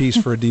 a piece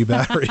for a D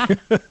battery.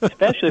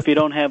 Especially if you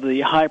don't have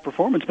the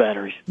high-performance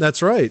batteries.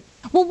 That's right.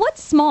 Well,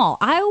 what's small?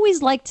 I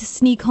always like to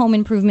sneak home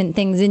improvement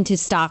things into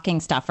stocking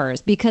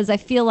stuffers because I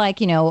feel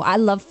like, you know, I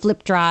love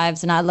flip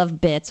drives and I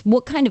love bits.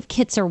 What kind of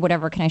kits or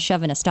whatever can I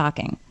shove in a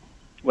stocking?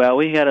 Well,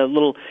 we had a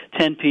little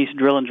 10-piece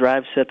drill and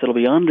drive set that'll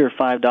be under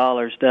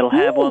 $5. That'll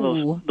have one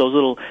of those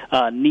little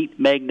neat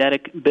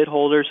magnetic bit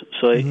holders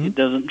so it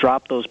doesn't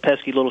drop those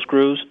pesky little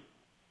screws.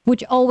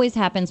 Which always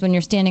happens when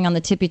you're standing on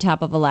the tippy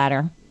top of a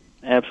ladder.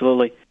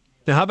 Absolutely.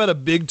 Now, how about a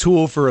big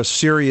tool for a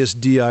serious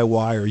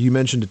DIYer? You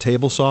mentioned a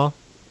table saw.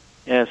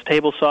 Yes,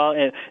 table saw,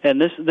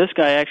 and this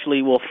guy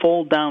actually will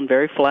fold down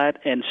very flat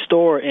and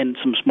store in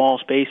some small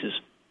spaces.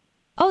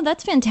 Oh,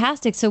 that's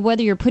fantastic. So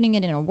whether you're putting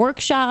it in a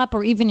workshop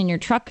or even in your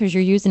truck because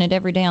you're using it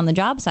every day on the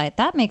job site,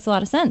 that makes a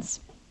lot of sense.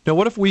 Now,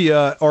 what if we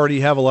already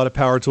have a lot of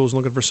power tools and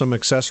looking for some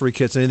accessory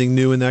kits? Anything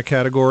new in that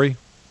category?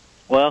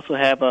 We also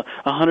have a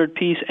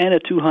 100-piece and a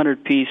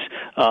 200-piece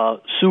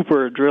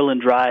super drill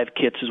and drive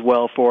kits as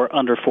well for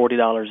under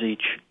 $40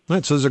 each. All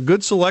right, so there's a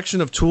good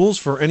selection of tools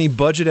for any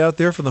budget out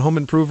there for the home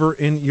improver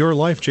in your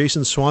life.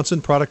 Jason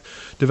Swanson, Product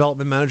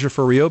Development Manager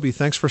for Ryobi.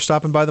 Thanks for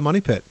stopping by the Money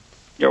Pit.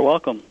 You're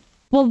welcome.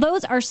 Well,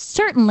 those are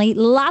certainly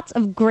lots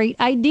of great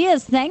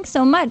ideas. Thanks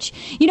so much.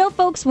 You know,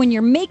 folks, when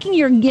you're making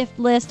your gift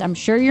list, I'm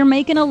sure you're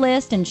making a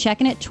list and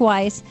checking it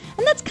twice.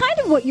 And that's kind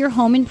of what your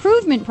home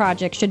improvement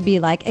project should be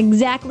like.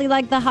 Exactly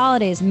like the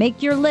holidays.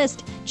 Make your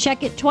list,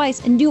 check it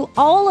twice, and do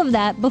all of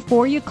that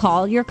before you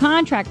call your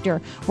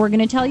contractor. We're going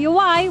to tell you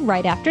why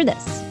right after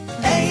this.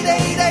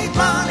 888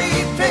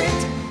 Money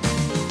Pit.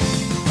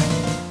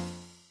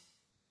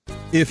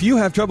 If you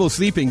have trouble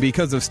sleeping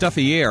because of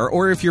stuffy air,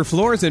 or if your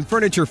floors and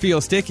furniture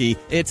feel sticky,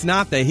 it's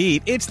not the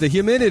heat, it's the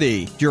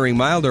humidity. During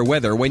milder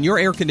weather, when your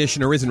air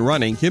conditioner isn't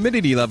running,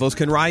 humidity levels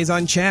can rise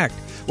unchecked.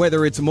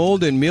 Whether it's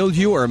mold and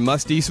mildew or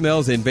musty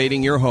smells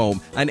invading your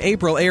home, an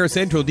April Air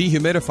Central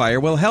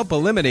Dehumidifier will help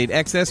eliminate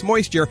excess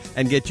moisture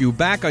and get you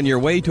back on your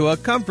way to a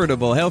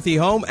comfortable, healthy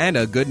home and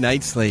a good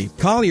night's sleep.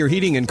 Call your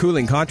heating and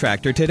cooling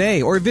contractor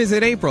today or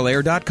visit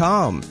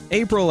aprilair.com.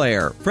 April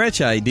Air, fresh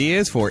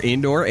ideas for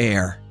indoor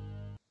air.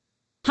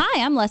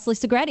 Hi, I'm Leslie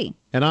Segrete.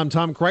 And I'm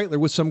Tom Kraeutler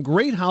with some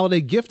great holiday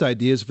gift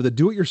ideas for the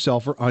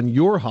do-it-yourselfer on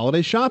your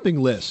holiday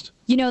shopping list.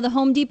 You know, the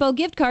Home Depot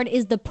gift card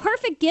is the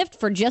perfect gift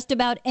for just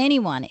about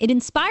anyone. It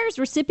inspires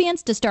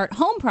recipients to start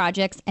home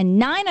projects, and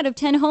 9 out of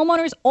 10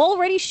 homeowners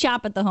already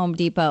shop at the Home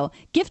Depot.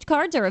 Gift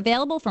cards are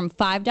available from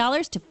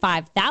 $5 to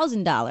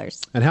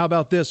 $5,000. And how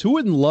about this? Who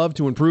wouldn't love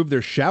to improve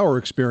their shower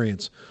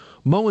experience?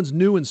 Moen's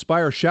new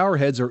Inspire shower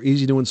heads are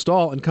easy to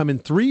install and come in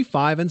 3,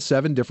 5, and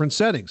 7 different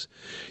settings.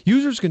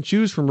 Users can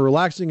choose from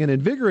relaxing and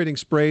invigorating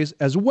sprays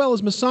as well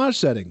as massage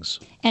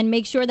settings. And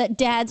make sure that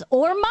dad's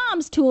or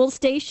mom's tools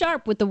stay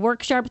sharp with the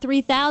WorkSharp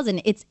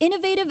 3000. Its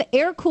innovative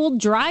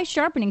air-cooled dry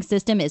sharpening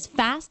system is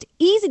fast,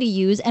 easy to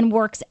use, and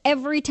works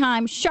every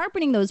time,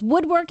 sharpening those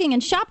woodworking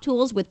and shop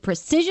tools with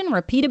precision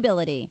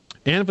repeatability.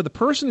 And for the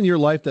person in your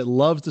life that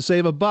loves to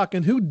save a buck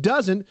and who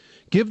doesn't,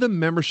 give them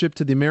membership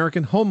to the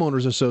American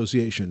Homeowners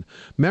Association.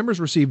 Members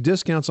receive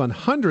discounts on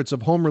hundreds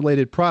of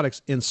home-related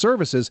products and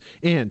services.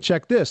 And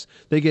check this,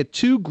 they get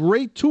 2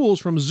 great tools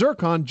from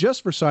Zircon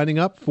just for signing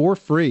up for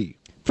free.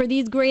 For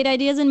these great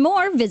ideas and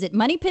more, visit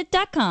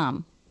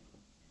moneypit.com.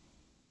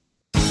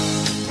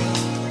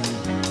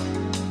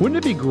 Wouldn't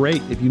it be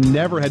great if you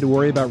never had to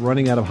worry about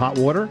running out of hot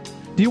water?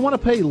 Do you want to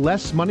pay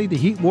less money to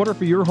heat water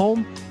for your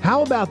home?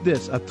 How about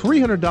this, a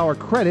 $300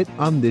 credit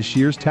on this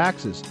year's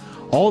taxes?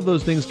 All of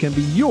those things can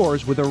be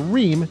yours with a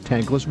Rheem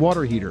tankless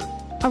water heater.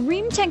 A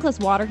Rheem tankless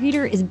water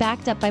heater is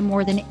backed up by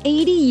more than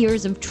 80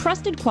 years of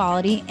trusted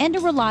quality and a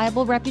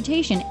reliable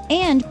reputation,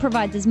 and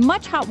provides as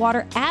much hot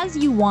water as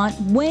you want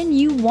when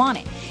you want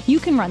it.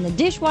 You can run the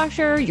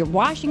dishwasher, your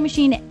washing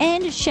machine,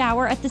 and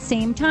shower at the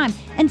same time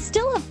and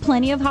still have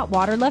plenty of hot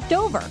water left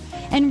over.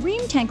 And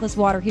Rheem tankless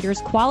water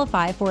heaters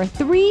qualify for a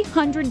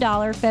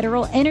 $300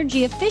 federal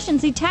energy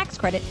efficiency tax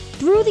credit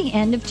through the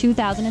end of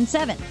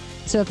 2007.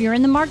 So if you're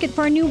in the market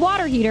for a new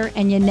water heater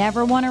and you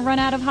never want to run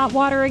out of hot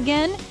water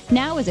again,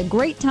 now is a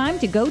great time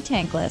to go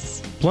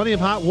tankless. Plenty of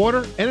hot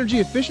water, energy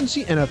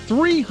efficiency, and a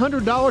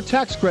 $300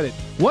 tax credit.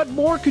 What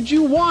more could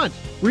you want?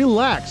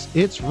 Relax,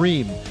 it's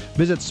Rheem.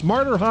 Visit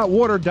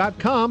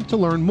smarterhotwater.com to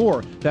learn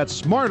more.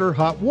 That's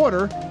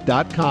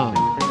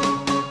smarterhotwater.com.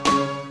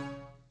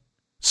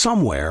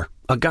 Somewhere,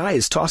 a guy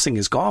is tossing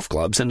his golf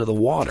clubs into the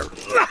water.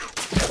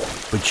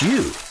 But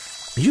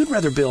you'd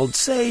rather build,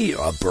 say,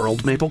 a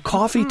burled maple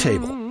coffee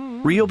table.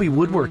 Ryobi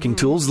Woodworking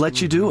Tools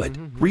lets you do it.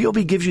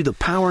 Ryobi gives you the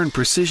power and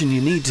precision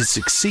you need to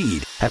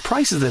succeed at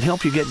prices that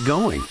help you get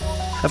going.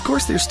 Of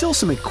course, there's still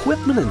some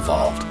equipment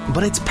involved,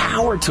 but it's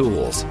power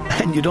tools,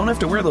 and you don't have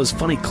to wear those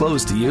funny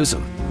clothes to use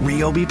them.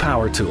 Ryobi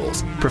Power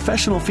Tools.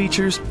 Professional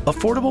features,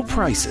 affordable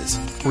prices.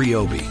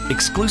 Ryobi,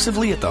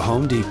 exclusively at the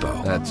Home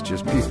Depot. That's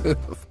just beautiful.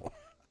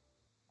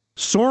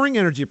 Soaring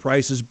energy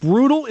prices,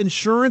 brutal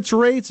insurance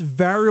rates,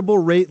 variable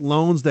rate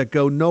loans that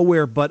go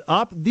nowhere but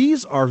up.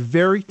 These are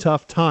very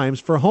tough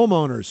times for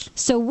homeowners.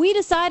 So we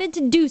decided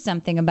to do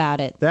something about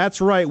it.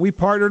 That's right. We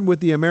partnered with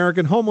the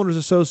American Homeowners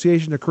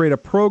Association to create a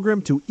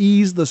program to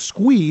ease the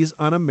squeeze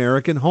on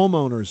American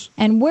homeowners.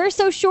 And we're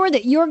so sure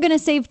that you're going to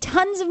save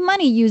tons of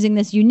money using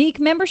this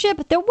unique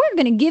membership that we're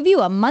going to give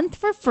you a month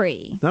for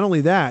free. Not only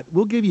that,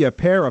 we'll give you a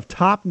pair of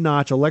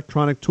top-notch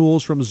electronic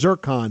tools from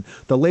Zircon,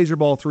 the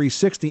LaserBall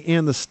 360,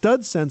 and the Stud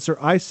Sensor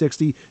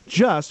i60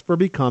 just for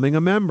becoming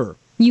a member.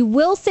 You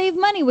will save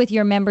money with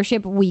your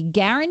membership. We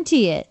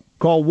guarantee it.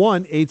 Call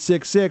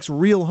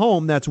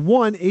 1-866-REAL-HOME. That's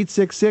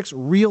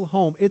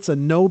 1-866-REAL-HOME. It's a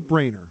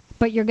no-brainer.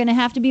 But you're going to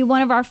have to be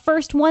one of our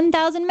first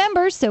 1,000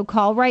 members, so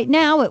call right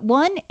now at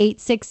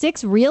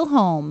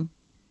 1-866-REAL-HOME.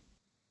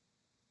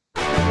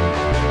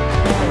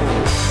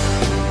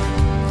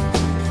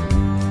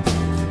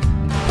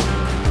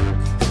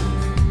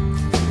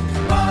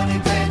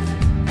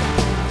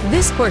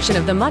 This portion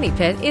of the Money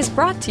Pit is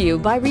brought to you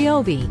by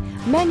Ryobi,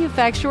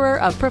 manufacturer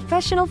of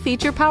professional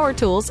feature power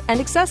tools and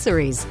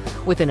accessories,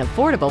 with an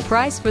affordable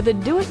price for the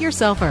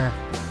do-it-yourselfer.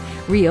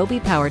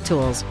 Ryobi Power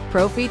Tools,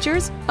 pro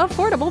features,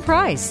 affordable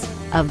price.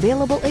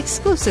 Available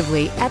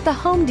exclusively at the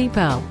Home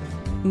Depot.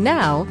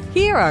 Now,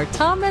 here are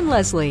Tom and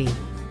Leslie.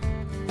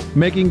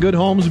 Making good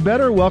homes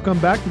better. Welcome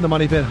back to the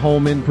Money Pit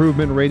Home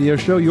Improvement Radio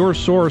Show, your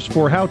source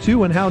for how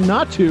to and how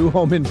not to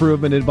home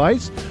improvement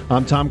advice.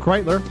 I'm Tom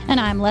Kraeutler. And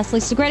I'm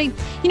Leslie Segrete.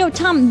 You know,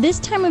 Tom, this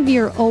time of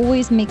year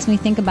always makes me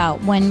think about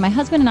when my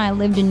husband and I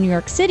lived in New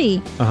York City.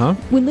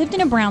 We lived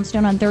in a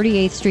brownstone on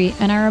 38th Street,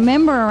 and I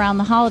remember around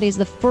the holidays,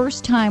 the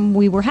first time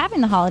we were having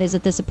the holidays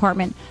at this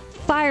apartment,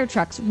 fire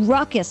trucks,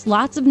 ruckus,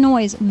 lots of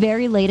noise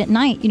very late at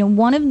night. You know,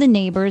 one of the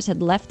neighbors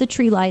had left the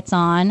tree lights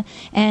on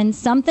and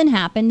something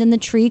happened and the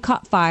tree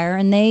caught fire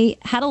and they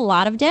had a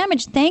lot of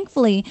damage.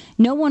 Thankfully,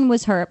 no one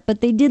was hurt,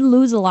 but they did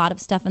lose a lot of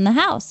stuff in the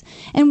house.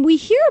 And we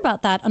hear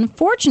about that,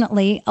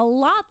 unfortunately, a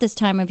lot this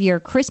time of year.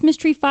 Christmas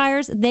tree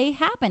fires, they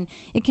happen.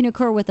 It can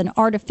occur with an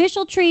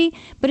artificial tree,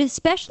 but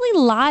especially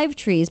live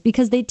trees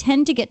because they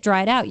tend to get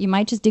dried out. You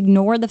might just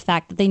ignore the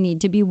fact that they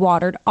need to be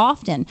watered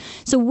often.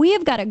 So we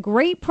have got a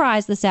great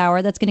prize this hour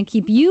that's going to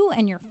keep you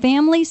and your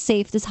family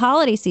safe this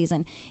holiday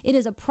season. It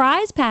is a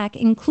prize pack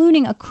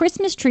including a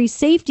Christmas tree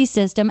safety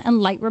system and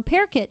light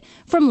repair kit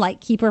from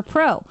Lightkeeper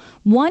Pro.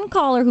 One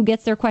caller who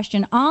gets their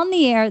question on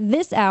the air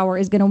this hour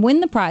is going to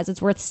win the prize.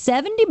 It's worth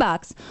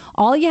 $70.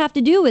 All you have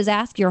to do is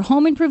ask your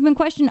home improvement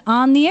question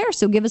on the air.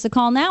 So give us a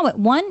call now at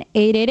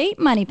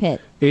 1-888-MONEY-PIT.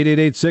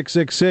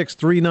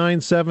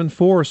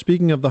 888-666-3974.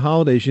 Speaking of the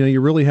holidays, you know, you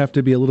really have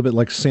to be a little bit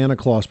like Santa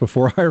Claus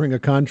before hiring a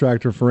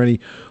contractor for any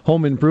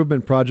home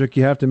improvement project.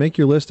 You have to make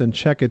your list and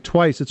check it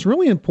twice. It's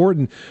really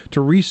important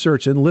to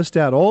research and list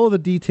out all of the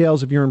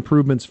details of your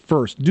improvements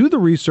first. Do the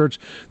research.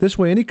 This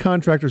way, any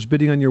contractors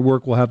bidding on your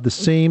work will have the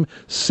same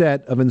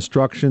set of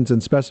instructions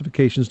and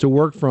specifications to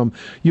work from.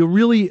 You'll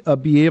really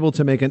be able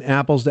to make an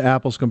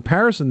apples-to-apples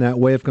comparison that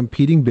way of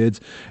competing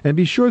bids and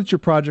be sure that your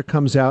project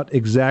comes out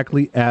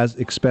exactly as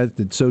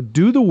expected. So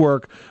do the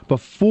work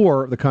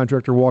before the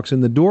contractor walks in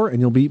the door, and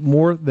you'll be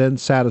more than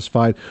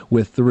satisfied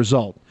with the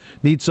result.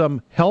 Need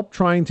some help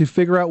trying to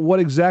figure out what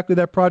exactly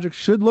that project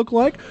should look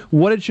like,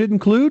 what it should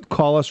include?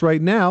 Call us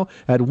right now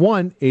at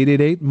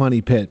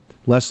 1-888-MONEY-PIT.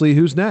 Leslie,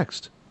 who's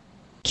next?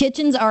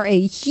 Kitchens are a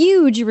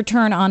huge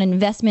return on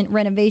investment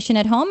renovation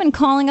at home, and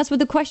calling us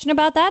with a question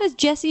about that is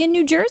Jesse in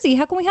New Jersey.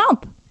 How can we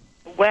help?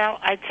 Well,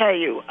 I tell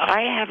you,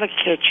 I have a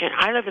kitchen.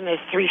 I live in a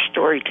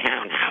 3-story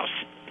townhouse,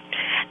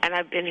 and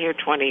I've been here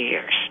 20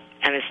 years,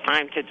 and it's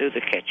time to do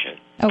the kitchen.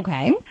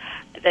 Okay.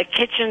 The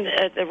kitchen,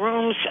 the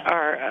rooms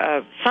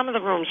are, some of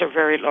the rooms are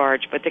very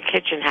large, but the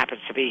kitchen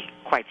happens to be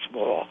quite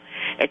small.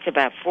 It's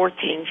about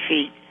 14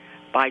 feet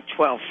by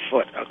 12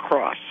 foot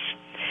across.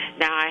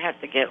 Now I have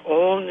to get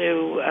all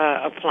new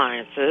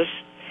appliances,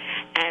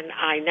 and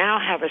I now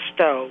have a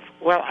stove.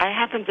 Well, I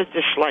happen to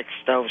dislike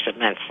stoves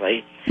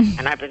immensely,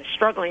 and I've been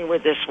struggling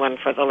with this one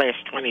for the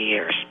last 20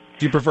 years.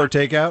 Do you prefer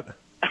takeout?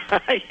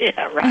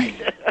 Yeah,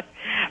 right.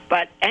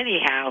 But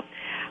anyhow,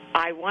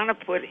 I want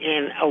to put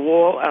in a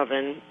wall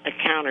oven, a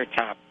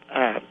countertop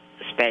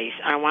space.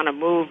 I want to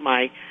move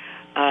my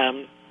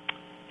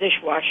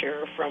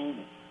dishwasher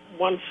from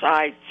one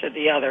side to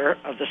the other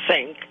of the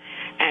sink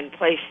and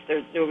place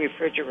the new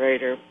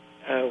refrigerator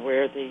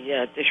where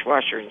the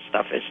dishwasher and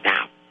stuff is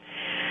now.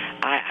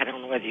 I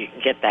don't know whether you can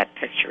get that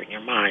picture in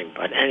your mind,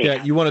 but anyhow.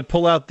 Yeah, you want to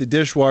pull out the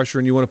dishwasher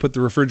and you want to put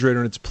the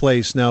refrigerator in its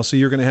place now, so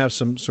you're going to have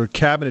some sort of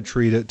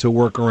cabinetry to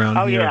work around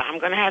here. Oh, yeah, I'm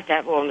going to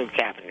have all new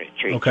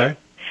cabinetry. Okay. Too.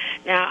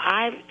 Now,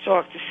 I've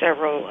talked to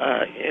several,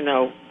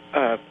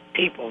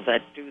 people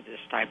that do this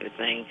type of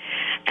thing,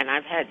 and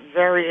I've had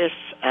various,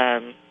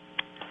 what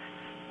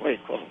do you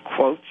call them,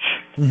 quotes?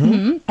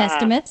 Mm-hmm.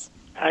 Estimates?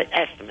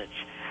 Estimates.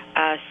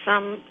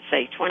 Some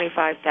say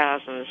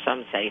 $25,000,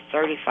 some say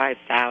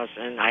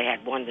 $35,000. I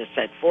had one that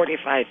said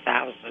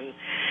 $45,000.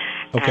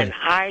 Okay. And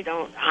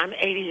I'm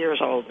 80 years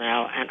old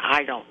now, and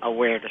I don't know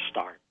where to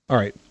start. All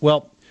right.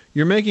 Well,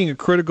 you're making a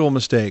critical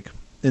mistake,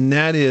 and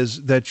that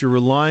is that you're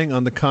relying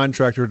on the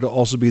contractor to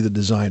also be the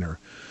designer.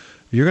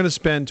 If you're going to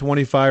spend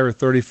 $25,000 or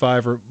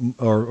 $35,000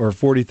 or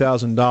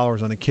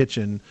 $40,000 on a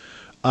kitchen,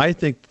 I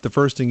think the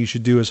first thing you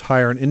should do is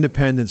hire an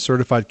independent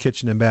certified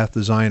kitchen and bath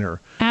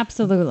designer.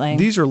 Absolutely.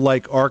 These are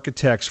like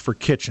architects for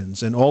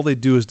kitchens, and all they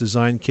do is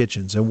design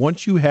kitchens. And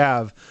once you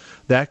have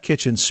that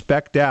kitchen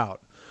spec'd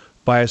out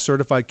by a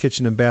certified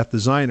kitchen and bath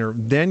designer,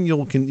 then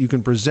you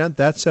can present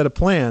that set of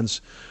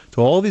plans to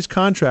all these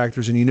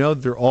contractors, and you know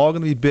that they're all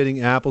going to be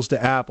bidding apples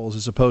to apples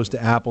as opposed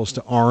to apples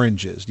to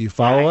oranges. Do you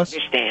follow us? I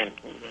understand.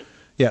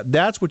 Yeah,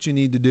 that's what you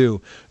need to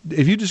do.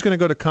 If you're just going to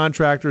go to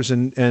contractors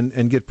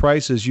and get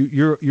prices,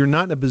 you're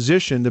not in a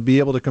position to be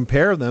able to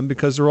compare them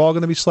because they're all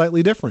going to be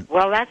slightly different.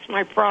 Well, that's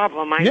my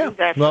problem. I knew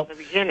that from the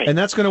beginning. And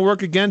that's going to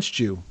work against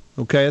you.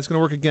 Okay, it's going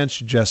to work against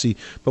you, Jesse.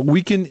 But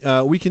we can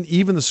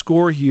even the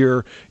score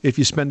here if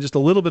you spend just a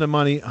little bit of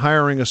money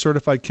hiring a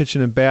certified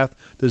kitchen and bath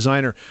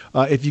designer.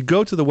 If you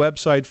go to the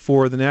website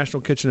for the National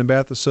Kitchen and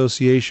Bath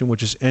Association,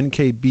 which is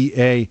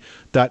nkba.org,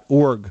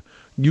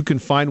 you can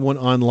find one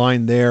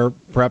online there,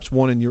 perhaps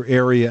one in your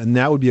area, and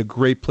that would be a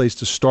great place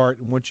to start.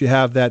 And once you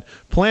have that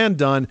plan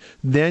done,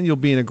 then you'll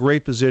be in a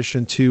great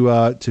position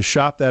to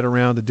shop that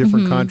around to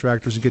different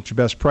contractors and get your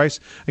best price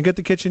and get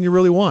the kitchen you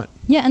really want.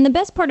 Yeah, and the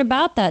best part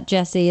about that,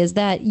 Jesse, is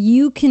that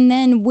you can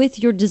then, with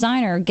your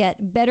designer,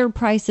 get better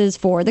prices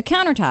for the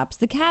countertops,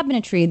 the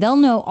cabinetry. They'll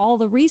know all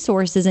the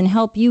resources and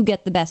help you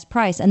get the best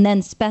price, and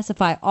then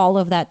specify all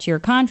of that to your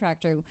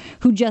contractor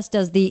who just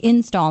does the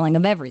installing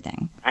of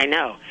everything. I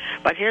know.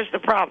 But here's the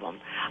problem.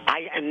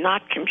 I am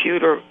not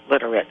computer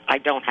literate. I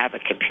don't have a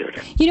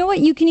computer. You know what?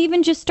 You can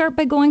even just start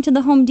by going to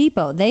the Home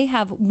Depot. They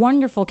have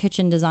wonderful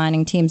kitchen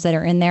designing teams that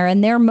are in there,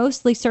 and they're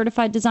mostly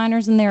certified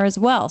designers in there as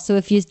well. So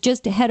if you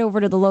just head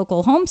over to the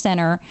local home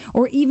center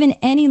or even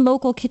any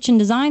local kitchen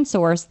design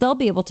source, they'll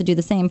be able to do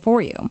the same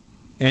for you.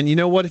 And you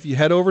know what? If you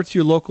head over to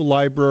your local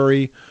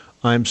library,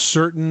 I'm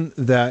certain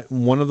that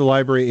one of the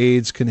library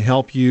aides can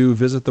help you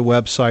visit the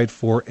website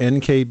for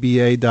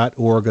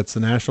nkba.org. That's the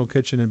National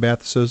Kitchen and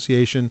Bath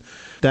Association.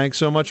 Thanks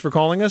so much for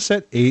calling us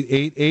at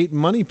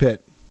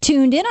 888-MONEY-PIT.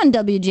 Tuned in on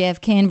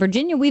WJFK in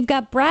Virginia, we've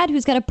got Brad,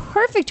 who's got a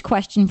perfect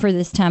question for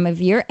this time of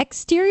year.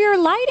 Exterior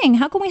lighting.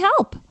 How can we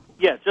help?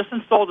 Yeah, just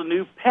installed a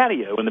new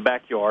patio in the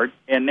backyard,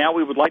 and now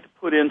we would like to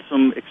put in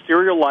some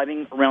exterior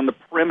lighting around the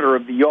perimeter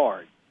of the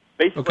yard.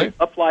 Basically,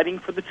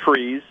 uplighting for the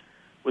trees,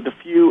 with a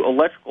few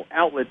electrical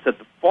outlets at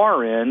the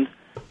far end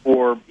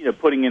for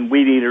putting in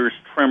weed eaters,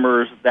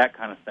 trimmers, that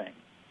kind of thing.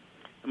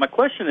 And my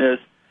question is,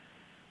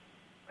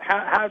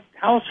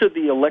 how should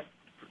the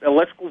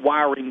electrical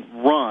wiring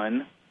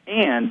run?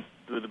 And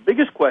the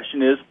biggest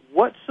question is,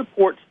 what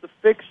supports the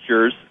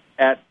fixtures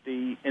at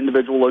the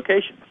individual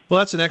locations? Well,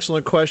 that's an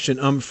excellent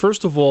question.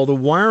 First of all, the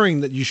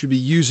wiring that you should be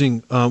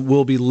using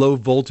will be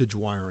low-voltage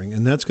wiring,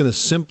 and that's going to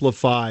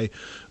simplify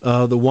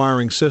the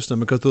wiring system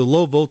because the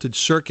low-voltage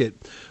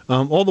circuit,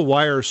 all the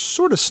wires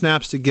sort of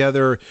snaps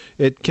together.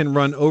 It can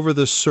run over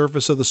the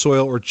surface of the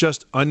soil or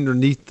just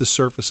underneath the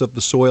surface of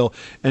the soil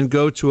and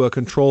go to a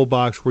control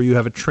box where you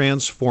have a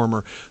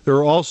transformer. There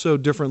are also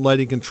different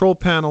lighting control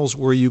panels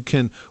where you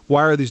can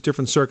wire these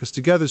different circuits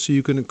together so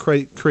you can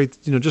create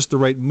just the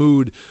right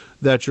mood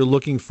that you're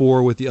looking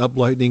for with the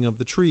uplighting of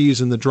the trees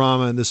and the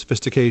drama and the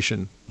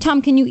sophistication.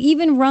 Tom, can you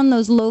even run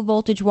those low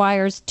voltage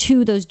wires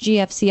to those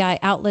GFCI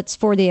outlets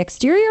for the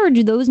exterior, or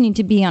do those need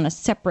to be on a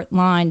separate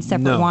line,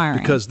 separate wiring?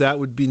 No, because that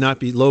would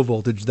not be low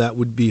voltage, that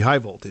would be high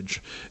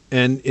voltage.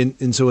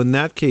 And so in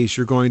that case,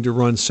 you're going to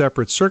run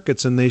separate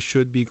circuits, and they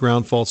should be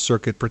ground fault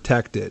circuit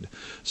protected.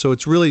 So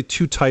it's really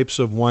two types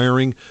of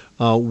wiring,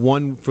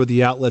 one for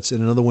the outlets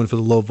and another one for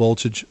the low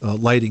voltage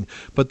lighting.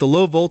 But the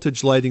low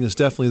voltage lighting is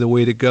definitely the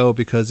way to go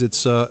because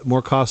it's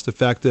more cost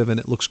effective and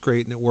it looks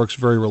great and it works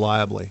very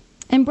reliably.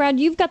 And Brad,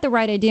 you've got the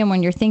right idea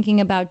when you're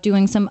thinking about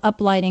doing some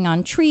uplighting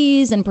on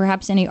trees and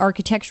perhaps any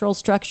architectural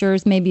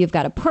structures. Maybe you've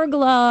got a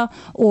pergola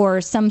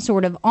or some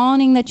sort of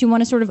awning that you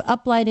want to sort of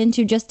uplight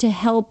into just to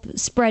help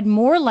spread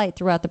more light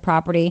throughout the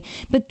property.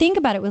 But think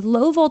about it, with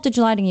low voltage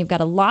lighting, you've got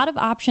a lot of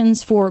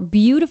options for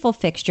beautiful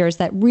fixtures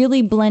that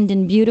really blend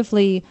in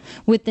beautifully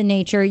with the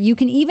nature. You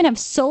can even have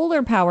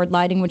solar powered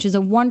lighting, which is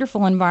a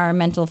wonderful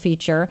environmental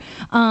feature.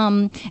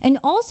 And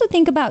also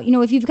think about,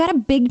 if you've got a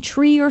big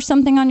tree or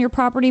something on your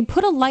property,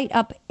 put a light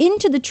up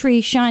into the tree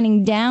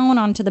shining down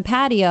onto the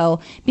patio,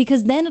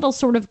 because then it'll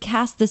sort of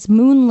cast this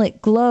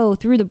moonlit glow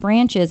through the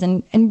branches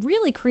and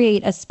really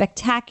create a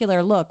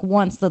spectacular look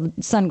once the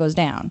sun goes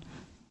down.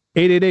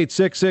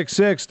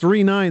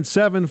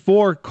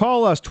 888-666-3974.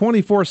 Call us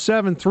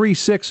 24/7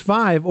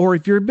 365. Or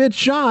if you're a bit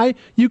shy,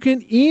 you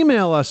can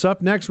email us.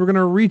 Up next, we're going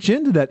to reach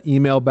into that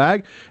email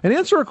bag and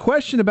answer a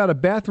question about a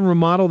bathroom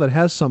remodel that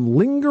has some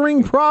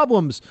lingering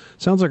problems.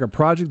 Sounds like a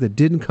project that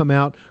didn't come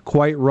out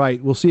quite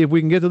right. We'll see if we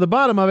can get to the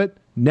bottom of it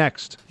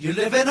next. You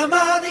live in a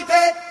money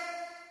pit.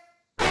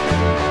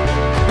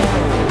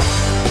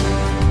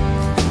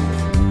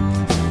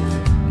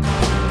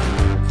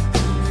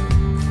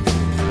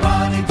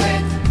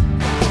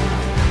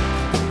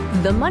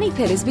 The Money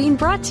Pit is being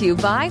brought to you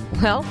by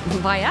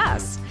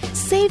us.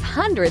 Save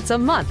hundreds a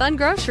month on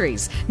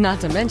groceries,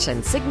 not to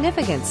mention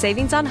significant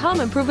savings on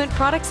home improvement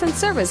products and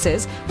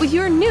services with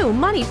your new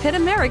Money Pit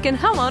American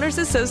Homeowners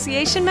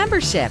Association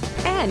membership.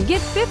 And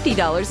get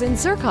 $50 in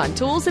Zircon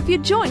tools if you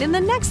join in the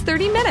next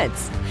 30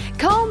 minutes.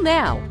 Call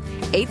now.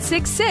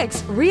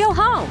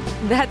 866-REAL-HOME.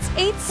 That's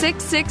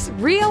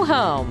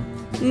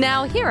 866-REAL-HOME.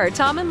 Now here are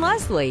Tom and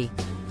Leslie.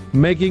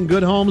 Making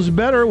good homes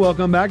better.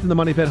 Welcome back to the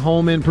Money Pit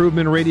Home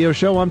Improvement Radio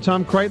Show. I'm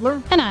Tom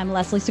Kraeutler. And I'm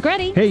Leslie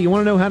Segrete. Hey, you want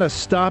to know how to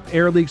stop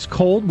air leaks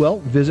cold? Well,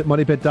 visit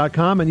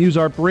moneypit.com and use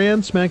our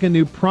brand spanking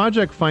new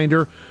project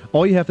finder.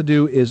 All you have to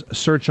do is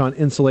search on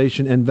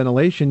insulation and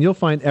ventilation. You'll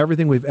find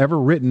everything we've ever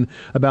written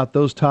about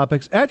those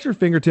topics at your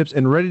fingertips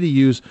and ready to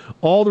use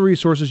all the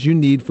resources you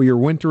need for your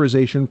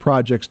winterization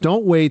projects.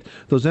 Don't wait.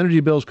 Those energy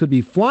bills could be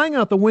flying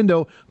out the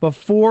window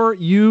before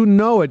you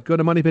know it. Go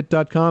to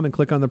moneypit.com and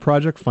click on the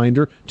project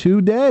finder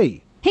today.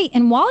 Hey,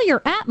 and while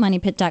you're at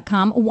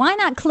moneypit.com, why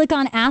not click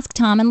on Ask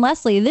Tom and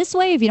Leslie? This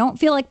way, if you don't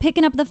feel like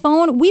picking up the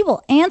phone, we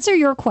will answer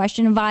your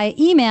question via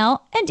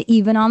email and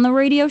even on the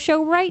radio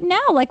show right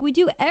now, like we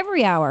do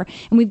every hour.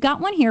 And we've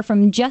got one here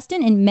from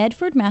Justin in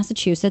Medford,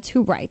 Massachusetts,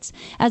 who writes,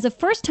 as a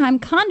first-time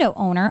condo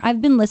owner,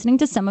 I've been listening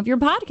to some of your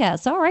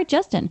podcasts. All right,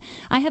 Justin.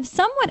 I have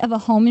somewhat of a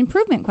home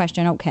improvement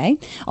question, okay?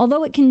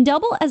 Although it can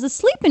double as a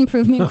sleep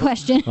improvement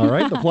question. All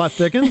right, the plot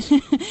thickens.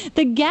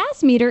 The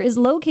gas meter is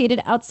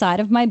located outside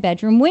of my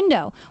bedroom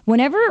window.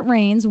 Whenever it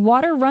rains,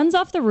 water runs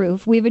off the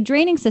roof. We have a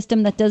draining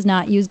system that does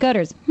not use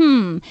gutters.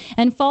 And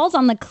falls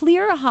on the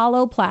clear,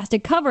 hollow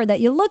plastic cover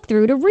that you look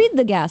through to read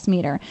the gas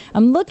meter.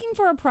 I'm looking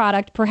for a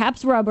product,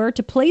 perhaps rubber,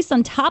 to place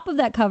on top of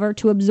that cover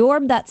to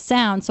absorb that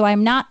sound so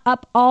I'm not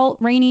up all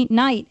rainy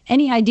night.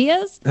 Any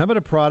ideas? How about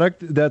a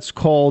product that's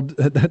called,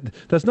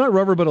 that's not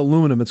rubber but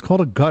aluminum. It's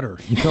called a gutter,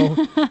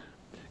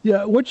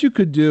 Yeah, what you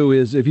could do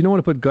is, if you don't want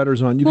to put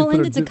gutters on, you can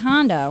put it's a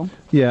condo.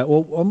 Yeah,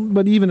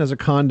 but even as a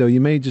condo, you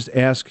may just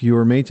ask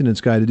your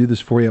maintenance guy to do this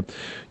for you.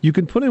 You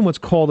can put in what's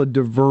called a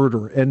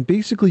diverter, and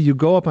basically you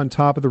go up on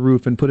top of the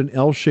roof and put an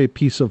L-shaped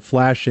piece of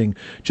flashing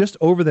just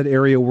over that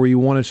area where you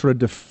want to sort of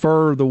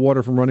defer the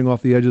water from running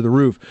off the edge of the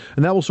roof,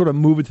 and that will sort of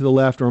move it to the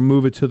left or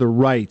move it to the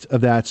right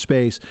of that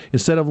space.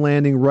 Instead of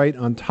landing right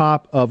on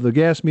top of the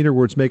gas meter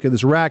where it's making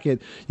this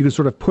racket, you can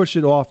sort of push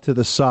it off to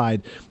the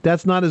side.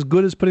 That's not as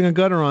good as putting a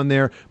gutter on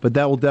there, but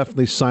that will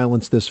definitely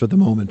silence this for the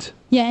moment.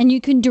 Yeah, and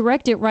you can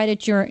direct it right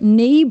at your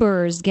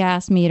neighbor's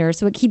gas meter,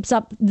 so it keeps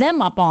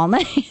them up all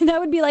night. That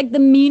would be like the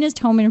meanest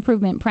home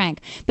improvement prank.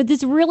 But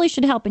this really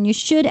should help, and you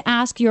should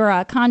ask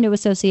your condo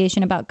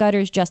association about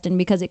gutters, Justin,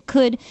 because it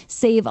could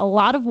save a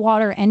lot of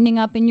water ending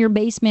up in your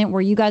basement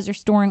where you guys are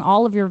storing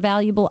all of your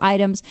valuable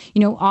items,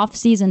 off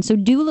season. So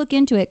do look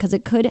into it, because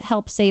it could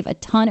help save a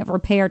ton of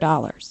repair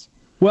dollars.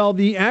 Well,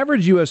 the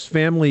average U.S.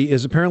 family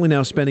is apparently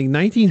now spending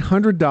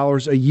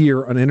 $1,900 a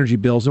year on energy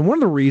bills, and one of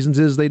the reasons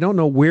is they don't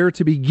know where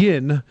to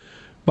begin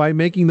by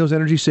making those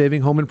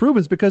energy-saving home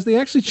improvements because they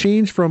actually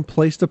change from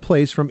place to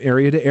place, from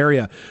area to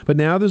area. But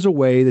now there's a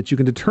way that you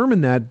can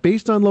determine that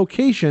based on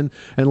location,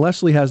 and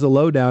Leslie has the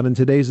lowdown in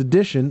today's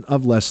edition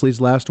of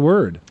Leslie's Last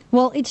Word.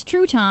 Well, it's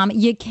true, Tom.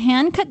 You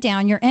can cut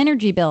down your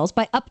energy bills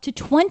by up to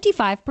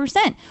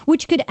 25%,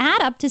 which could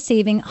add up to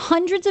saving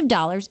hundreds of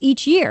dollars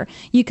each year.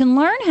 You can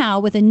learn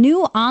how with a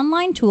new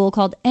online tool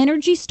called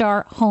Energy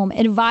Star Home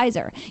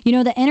Advisor. You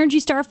know the Energy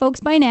Star folks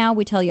by now.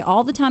 We tell you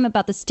all the time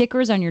about the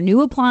stickers on your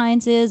new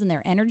appliances and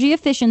their energy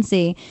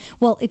efficiency.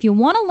 Well, if you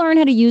want to learn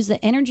how to use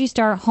the Energy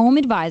Star Home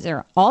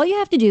Advisor, all you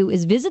have to do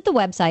is visit the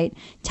website,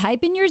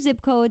 type in your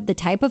zip code, the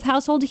type of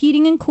household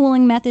heating and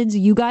cooling methods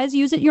you guys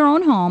use at your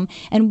own home,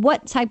 and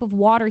what type of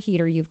water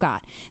heater you've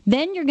got.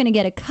 Then you're going to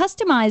get a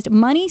customized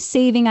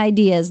money-saving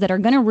ideas that are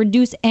going to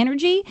reduce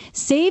energy,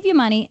 save you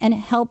money, and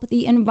help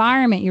the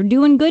environment. You're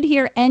doing good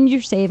here, and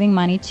you're saving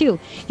money too.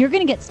 You're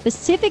going to get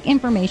specific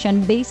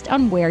information based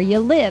on where you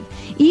live.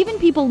 Even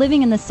people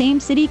living in the same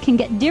city can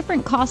get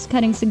different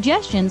cost-cutting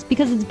suggestions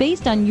because it's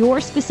based on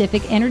your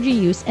specific energy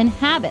use and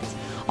habits.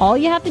 All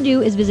you have to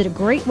do is visit a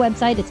great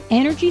website. It's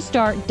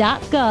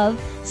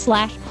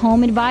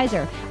energystar.gov/home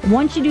advisor.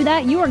 Once you do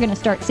that, you are going to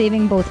start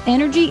saving both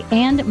energy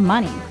and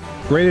money.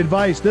 Great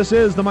advice. This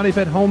is the Money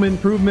Pit Home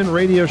Improvement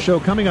Radio Show.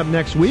 Coming up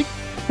next week,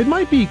 it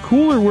might be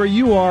cooler where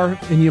you are,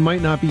 and you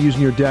might not be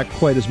using your deck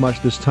quite as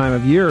much this time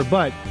of year,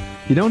 but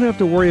you don't have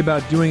to worry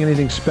about doing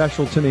anything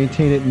special to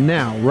maintain it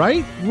now,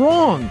 right?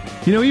 Wrong.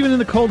 You know, even in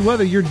the cold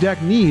weather, your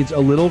deck needs a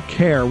little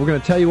care. We're going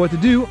to tell you what to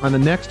do on the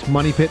next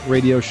Money Pit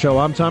Radio Show.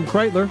 I'm Tom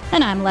Kraeutler.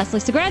 And I'm Leslie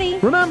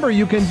Segrete. Remember,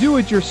 you can do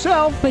it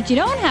yourself, but you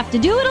don't have to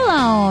do it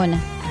alone.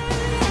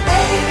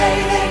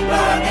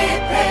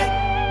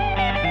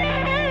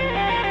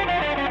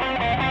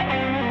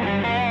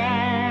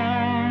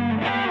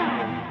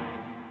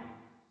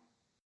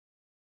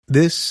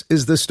 This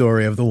is the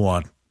story of the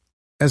one.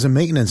 As a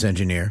maintenance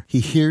engineer, he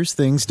hears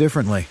things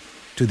differently.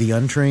 To the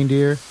untrained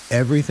ear,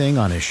 everything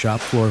on his shop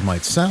floor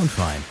might sound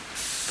fine,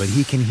 but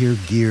he can hear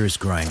gears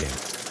grinding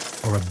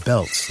or a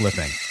belt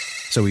slipping.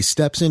 So he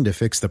steps in to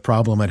fix the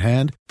problem at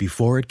hand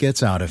before it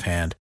gets out of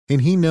hand.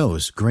 And he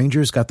knows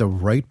Grainger's got the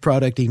right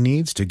product he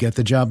needs to get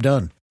the job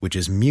done, which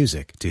is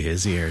music to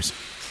his ears.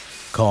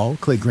 Call,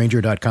 click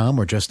Grainger.com,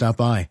 or just stop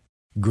by.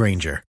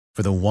 Grainger,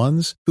 for the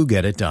ones who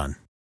get it done.